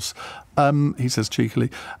endorse, he says cheekily,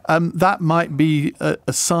 that might be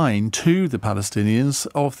a sign to the Palestinians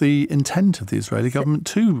of the intent of the Israeli government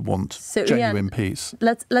to want genuine peace.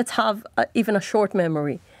 Let's have even a short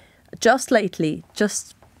memory. Just lately,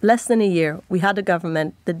 just less than a year, we had a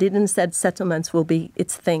government that didn't said settlements will be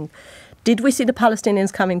its thing. Did we see the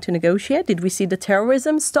Palestinians coming to negotiate? Did we see the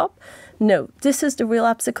terrorism stop? No. This is the real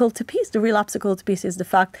obstacle to peace. The real obstacle to peace is the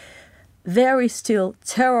fact there is still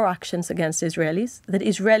terror actions against Israelis, that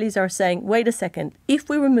Israelis are saying, wait a second, if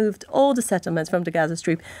we removed all the settlements from the Gaza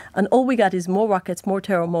Strip and all we got is more rockets, more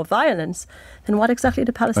terror, more violence, then what exactly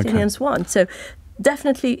do Palestinians want? So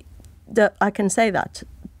definitely, I can say that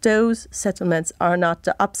those settlements are not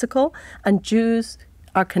the obstacle, and Jews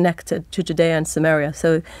are connected to Judea and Samaria.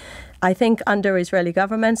 So I think under Israeli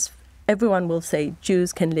governments, everyone will say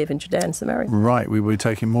Jews can live in Judea and Samaria. Right, we will be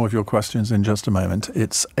taking more of your questions in just a moment.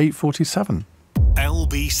 It's 8:47.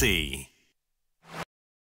 LBC.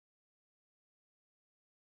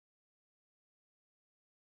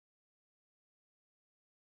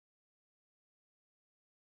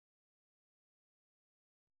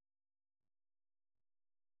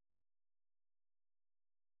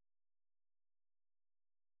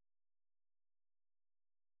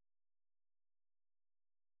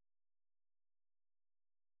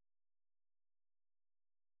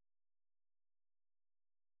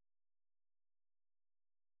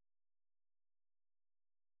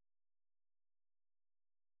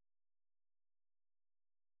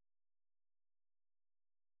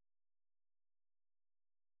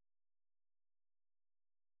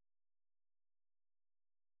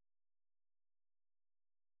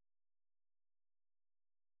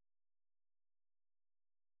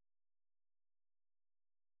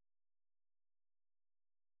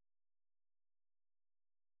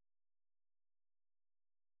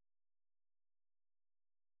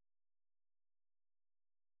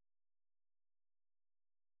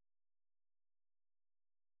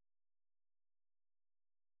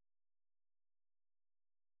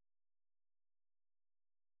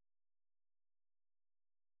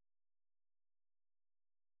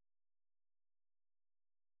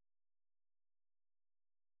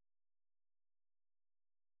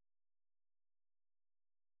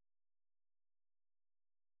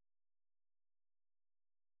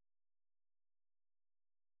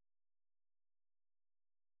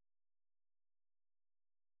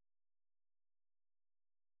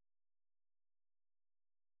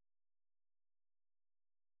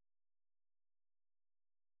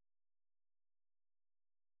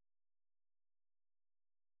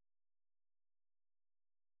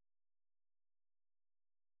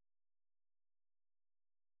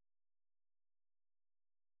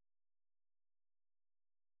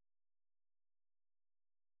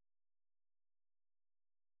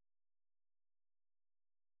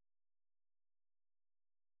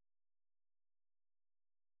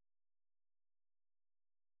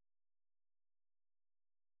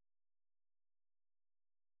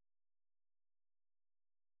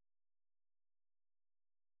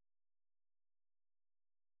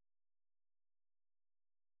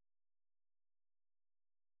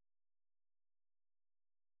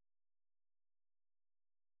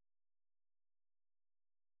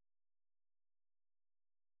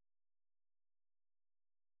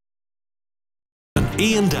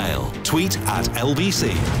 Iain Dale. Tweet at LBC.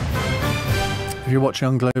 If you're watching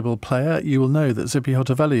on Global Player, you will know that Tzipi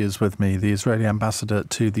Hotovely is with me, the Israeli ambassador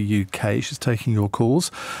to the UK. She's taking your calls.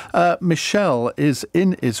 Michelle is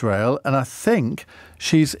in Israel, and I think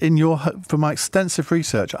she's in from my extensive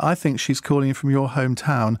research, I think she's calling you from your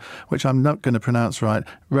hometown, which I'm not going to pronounce right,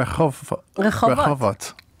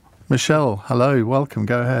 Rehovot. Michelle, hello, welcome,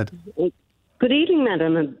 go ahead. Good evening,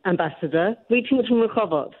 Madam Ambassador. Greetings from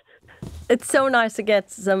Rehovot. It's so nice to get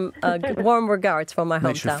some warm regards from my hometown.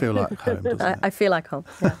 Makes you feel like home, doesn't it? I feel like home.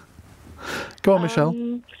 Yeah. Go on, Michelle.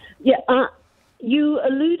 You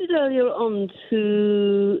alluded earlier on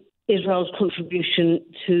to Israel's contribution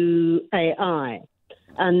to AI,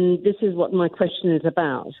 and this is what my question is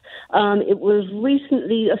about. It was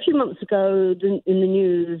recently, a few months ago, in the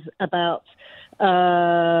news about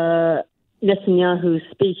Netanyahu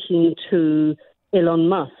speaking to Elon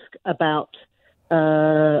Musk about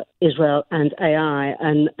Israel and AI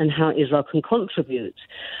and how Israel can contribute.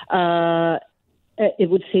 It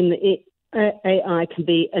would seem that AI can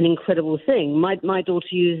be an incredible thing. My daughter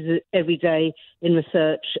uses it every day in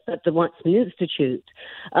research at the Weizmann Institute.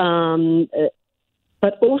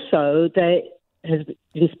 But also there has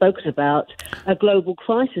been spoken about a global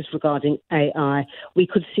crisis regarding AI. We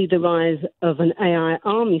could see the rise of an AI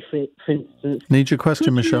army, for instance. Need your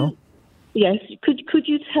question, Michelle? Yes. Could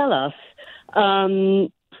you tell us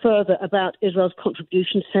further about Israel's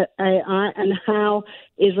contribution to AI and how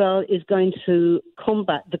Israel is going to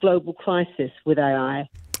combat the global crisis with AI?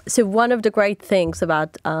 So one of the great things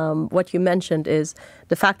about what you mentioned is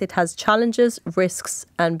the fact it has challenges, risks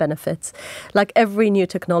and benefits. Like every new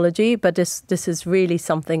technology, but this is really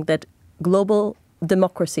something that global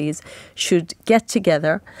democracies should get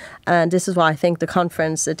together, and this is why I think the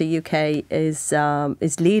conference that the UK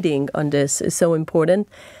is leading on this is so important.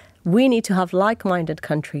 We need to have like-minded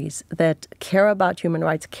countries that care about human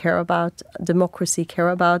rights, care about democracy, care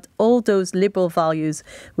about all those liberal values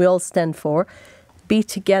we all stand for, be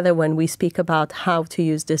together when we speak about how to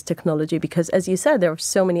use this technology, because as you said, there are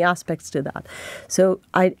so many aspects to that. So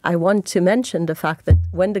I want to mention the fact that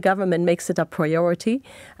when the government makes it a priority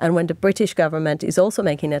and when the British government is also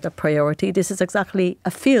making it a priority, this is exactly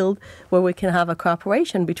a field where we can have a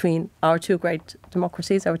cooperation between our two great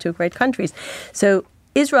democracies, our two great countries. So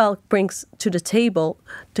Israel brings to the table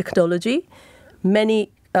technology,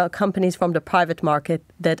 many companies from the private market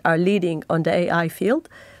that are leading on the AI field,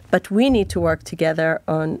 but we need to work together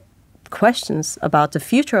on questions about the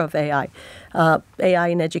future of AI. AI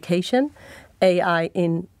in education, AI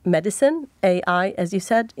in medicine, AI, as you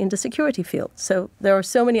said, in the security field. So there are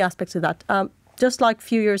so many aspects of that. Just like a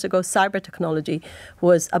few years ago, cyber technology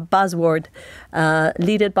was a buzzword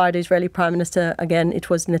led by the Israeli Prime Minister. Again, it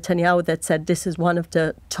was Netanyahu that said this is one of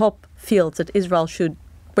the top fields that Israel should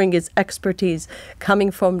bring its expertise coming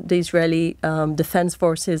from the Israeli defense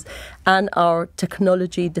forces and our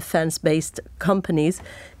technology defense-based companies.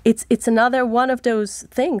 It's another one of those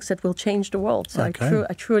things that will change the world. So okay.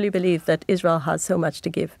 I truly believe that Israel has so much to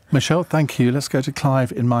give. Michelle, thank you. Let's go to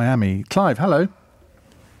Clive in Miami. Clive, hello.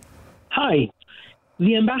 Hi.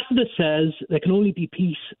 The ambassador says there can only be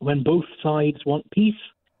peace when both sides want peace,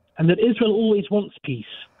 and that Israel always wants peace.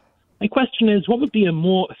 My question is, what would be a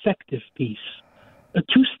more effective peace? A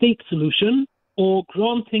two-state solution or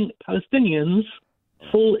granting Palestinians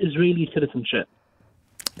full Israeli citizenship?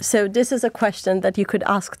 So this is a question that you could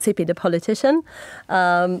ask Tzipi, the politician.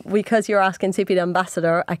 Because you're asking Tzipi, the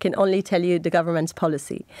ambassador, I can only tell you the government's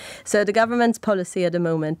policy. So the government's policy at the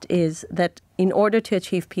moment is that in order to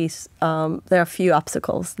achieve peace, there are a few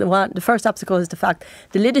obstacles. The first obstacle is the fact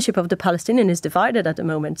the leadership of the Palestinian is divided at the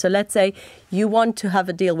moment. So let's say you want to have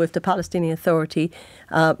a deal with the Palestinian Authority,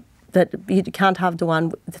 that you can't have the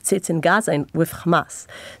one that sits in Gaza with Hamas.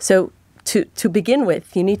 So to begin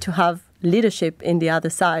with, you need to have leadership in the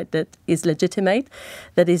other side that is legitimate,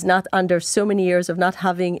 that is not under so many years of not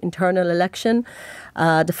having internal election.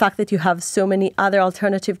 The fact that you have so many other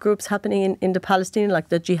alternative groups happening in the Palestinian, like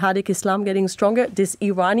the jihadic Islam getting stronger, this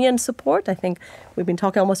Iranian support, I think we've been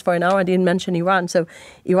talking almost for an hour, I didn't mention Iran. So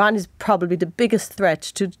Iran is probably the biggest threat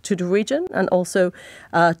to the region and also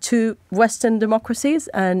to Western democracies.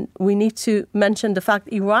 And we need to mention the fact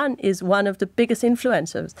Iran is one of the biggest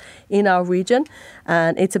influencers in our region,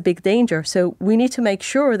 and it's a big danger. So we need to make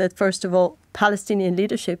sure that, first of all, Palestinian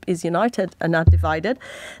leadership is united and not divided.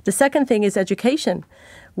 The second thing is education.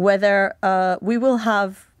 Whether we will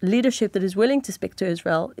have leadership that is willing to speak to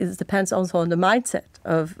Israel depends also on the mindset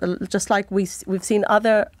of, just like we've seen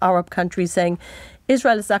other Arab countries saying,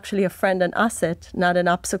 Israel is actually a friend and asset, not an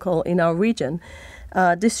obstacle in our region.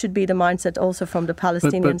 This should be the mindset also from the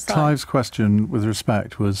Palestinian side. But Clive's question, with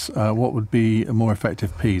respect, was what would be a more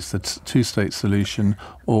effective peace, the two-state solution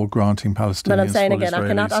or granting Palestinians But I'm saying again, Israeli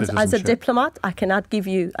I cannot, as a diplomat, I can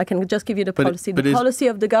just give you the policy. The policy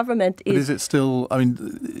of the government is... But is it still, I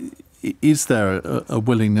mean, is there a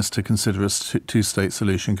willingness to consider a two-state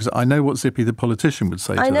solution? Because I know what Tzipi, the politician, would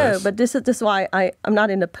say to this. I know, but this is why I'm not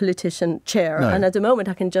in a politician chair. No. And at the moment,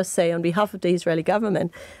 I can just say on behalf of the Israeli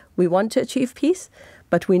government, we want to achieve peace,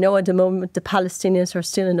 but we know at the moment the Palestinians are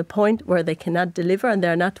still in a point where they cannot deliver and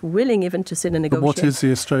they're not willing even to sit and negotiate. But what is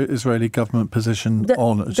the Israeli government position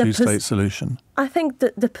on a two-state solution? I think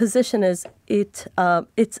the position is it's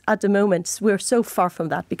at the moment, we're so far from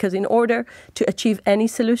that, because in order to achieve any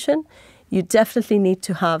solution, you definitely need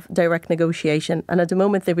to have direct negotiation. And at the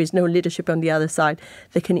moment, there is no leadership on the other side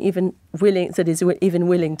that is even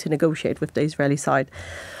willing to negotiate with the Israeli side.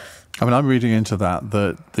 I mean, I'm reading into that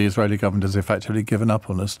the Israeli government has effectively given up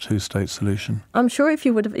on this two-state solution. I'm sure if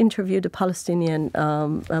you would have interviewed the Palestinian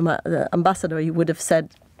the ambassador, he would have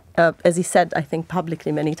said, as he said, I think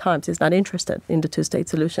publicly many times, he's not interested in the two-state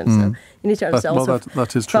solution. So you need to understand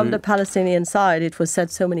that is true. From the Palestinian side, it was said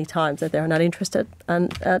so many times that they're not interested.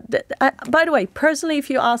 And by the way, personally, if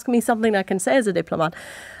you ask me something I can say as a diplomat,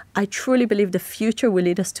 I truly believe the future will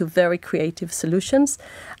lead us to very creative solutions.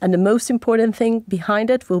 And the most important thing behind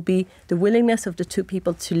it will be the willingness of the two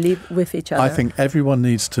people to live with each other. I think everyone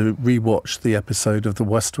needs to rewatch the episode of The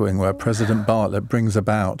West Wing where President Bartlet brings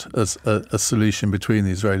about a solution between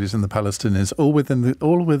the Israelis and the Palestinians,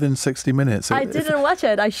 all within 60 minutes. I didn't watch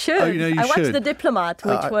it. I should. Oh, you I watched should. The Diplomat,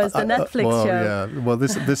 which was the Netflix show. Yeah. Well,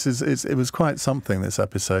 this is it was quite something, this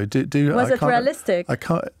episode. Was it realistic? I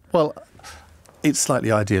can't. Well, it's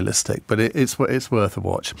slightly idealistic, but it's worth a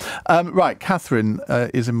watch. Right, Catherine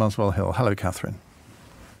is in Muswell Hill. Hello, Catherine.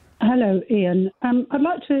 Hello, Iain. I'd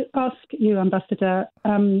like to ask you, Ambassador,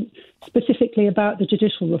 specifically about the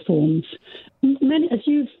judicial reforms. As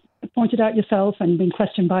you've pointed out yourself and been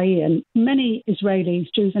questioned by Iain, many Israelis,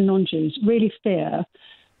 Jews and non-Jews, really fear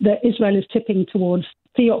that Israel is tipping towards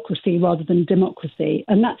theocracy rather than democracy,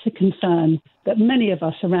 and that's a concern that many of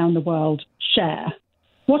us around the world share.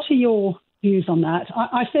 What are your views on that?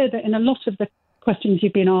 I fear that in a lot of the questions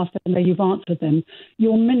you've been asked and where you've answered them,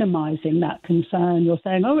 you're minimising that concern. You're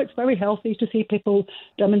saying, oh, it's very healthy to see people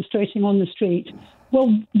demonstrating on the street.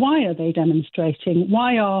 Well, why are they demonstrating?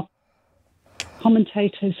 Why are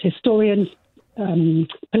commentators, historians,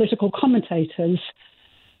 political commentators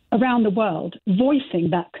around the world voicing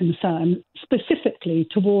that concern specifically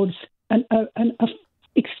towards an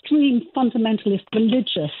extreme fundamentalist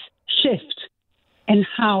religious shift in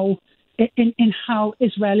how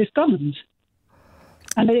Israel is governed,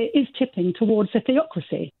 and it is tipping towards a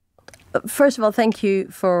theocracy? First of all, thank you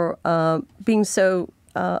for being so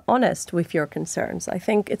honest with your concerns. I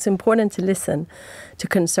think it's important to listen to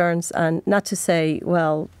concerns and not to say,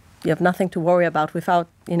 well, you have nothing to worry about without,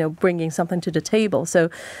 bringing something to the table. So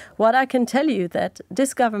what I can tell you that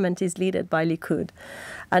this government is led by Likud.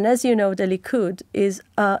 And as you know, the Likud is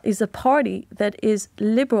a party that is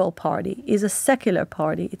liberal party, is a secular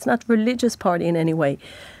party. It's not religious party in any way.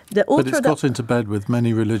 But it's got into bed with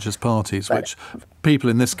many religious parties, which people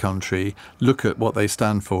in this country look at what they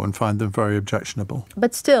stand for and find them very objectionable.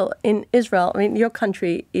 But still, in Israel, your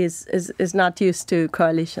country is not used to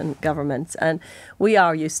coalition governments, and we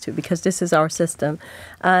are used to, because this is our system.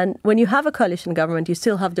 And when you have a coalition government, you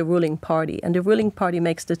still have the ruling party, and the ruling party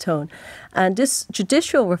makes the tone. And this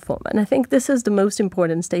judicial reform, and I think this is the most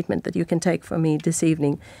important statement that you can take from me this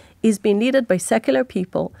evening, is being led by secular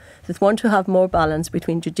people that want to have more balance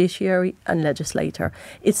between judiciary and legislator.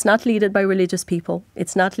 It's not led by religious people.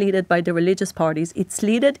 It's not led by the religious parties. It's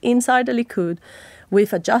led inside the Likud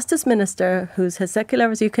with a justice minister who's as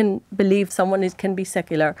secular as you can believe someone can be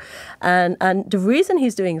secular. And the reason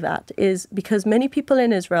he's doing that is because many people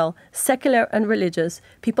in Israel, secular and religious,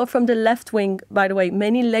 people from the left wing, by the way,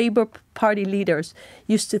 many Labour Party leaders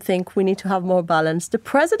used to think we need to have more balance. The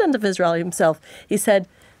president of Israel himself, he said,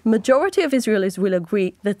 majority of Israelis will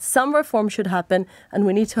agree that some reform should happen and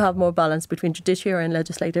we need to have more balance between judiciary and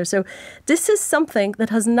legislature. So this is something that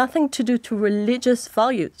has nothing to do to religious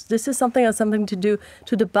values. This is something that has something to do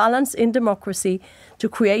to the balance in democracy, to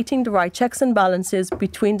creating the right checks and balances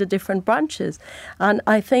between the different branches. And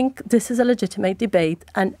I think this is a legitimate debate,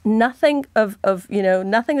 and nothing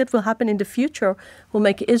nothing that will happen in the future will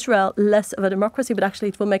make Israel less of a democracy, but actually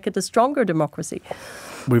it will make it a stronger democracy.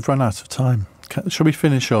 We've run out of time. Shall we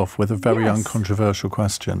finish off with a very uncontroversial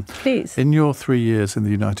question? Please. In your 3 years in the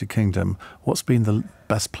United Kingdom, what's been the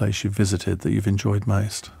best place you've visited that you've enjoyed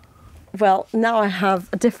most? Well, now I have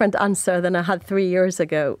a different answer than I had 3 years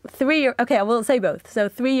ago. Okay, I will say both. So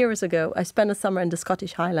 3 years ago, I spent a summer in the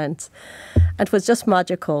Scottish Highlands. It was just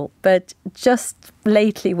magical. But just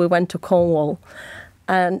lately, we went to Cornwall.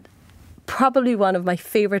 And probably one of my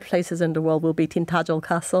favourite places in the world will be Tintagel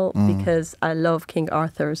Castle, because I love King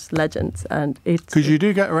Arthur's legends. And because you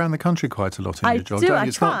do get around the country quite a lot in your job. I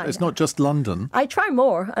try. It's not just London. I try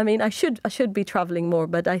more. I mean, I should be travelling more,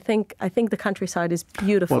 but I think the countryside is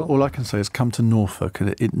beautiful. Well, all I can say is come to Norfolk.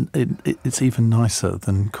 It's even nicer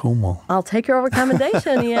than Cornwall. I'll take your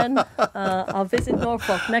recommendation, Ian. I'll visit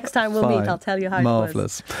Norfolk next time we'll meet. I'll tell you how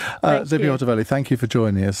Marvellous. it was. Tzipi Hotovely, thank you for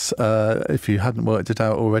joining us. If you hadn't worked it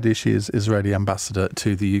out already, she is Israeli ambassador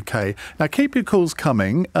to the UK. Now, keep your calls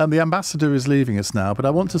coming. The ambassador is leaving us now, but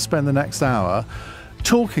I want to spend the next hour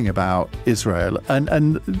talking about Israel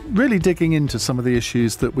and really digging into some of the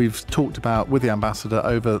issues that we've talked about with the ambassador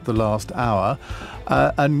over the last hour,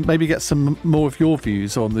 and maybe get some more of your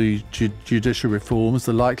views on the judicial reforms,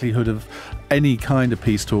 the likelihood of any kind of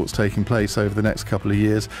peace talks taking place over the next couple of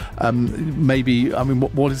years.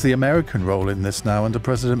 What is the American role in this now under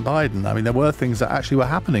President Biden? I mean, there were things that actually were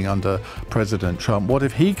happening under President Trump. What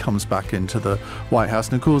if he comes back into the White House?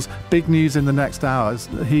 And of course, big news in the next hours,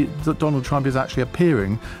 that Donald Trump is actually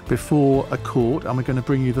appearing before a court, and we're going to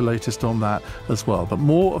bring you the latest on that as well. But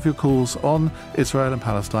more of your calls on Israel and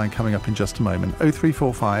Palestine coming up in just a moment.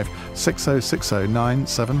 0345 6060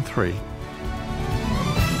 973.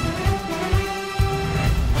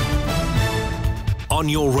 On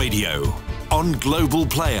your radio, on Global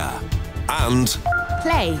Player, and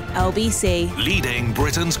Play LBC. Leading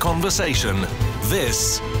Britain's conversation.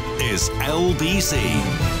 This is LBC.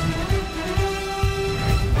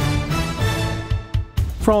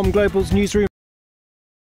 From Global's newsroom.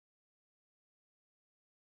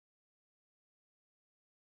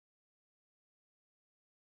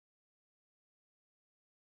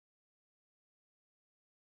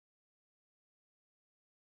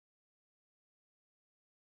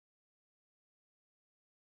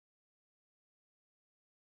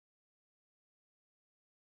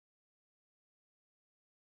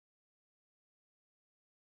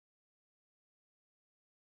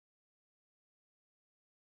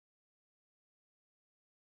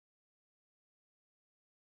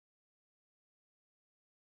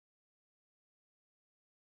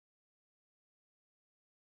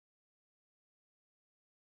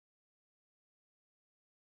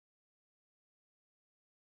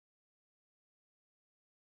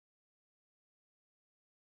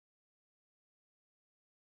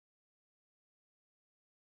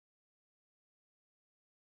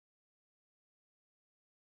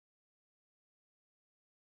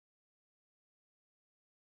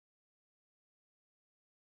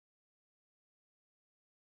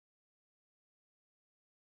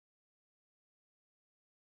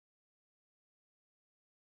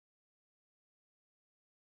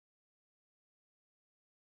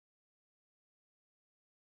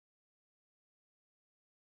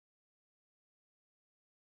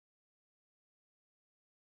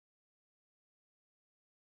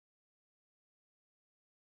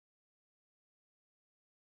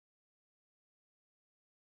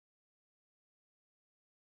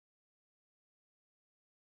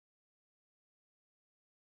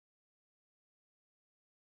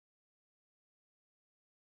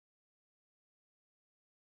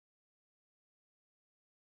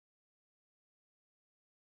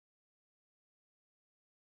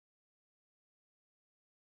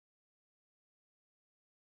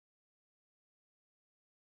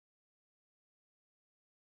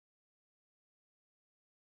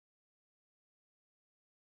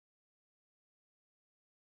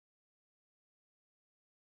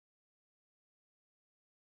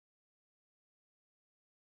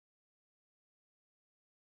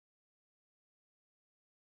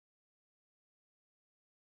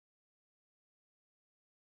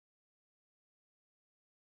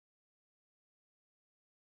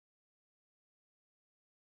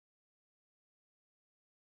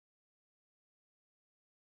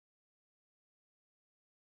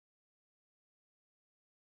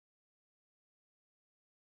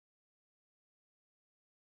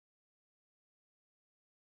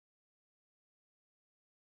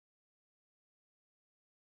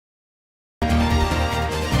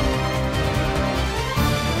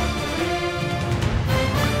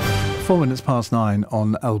 Four minutes past 9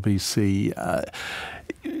 on LBC.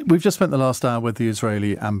 We've just spent the last hour with the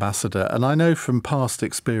Israeli ambassador, and I know from past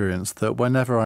experience that whenever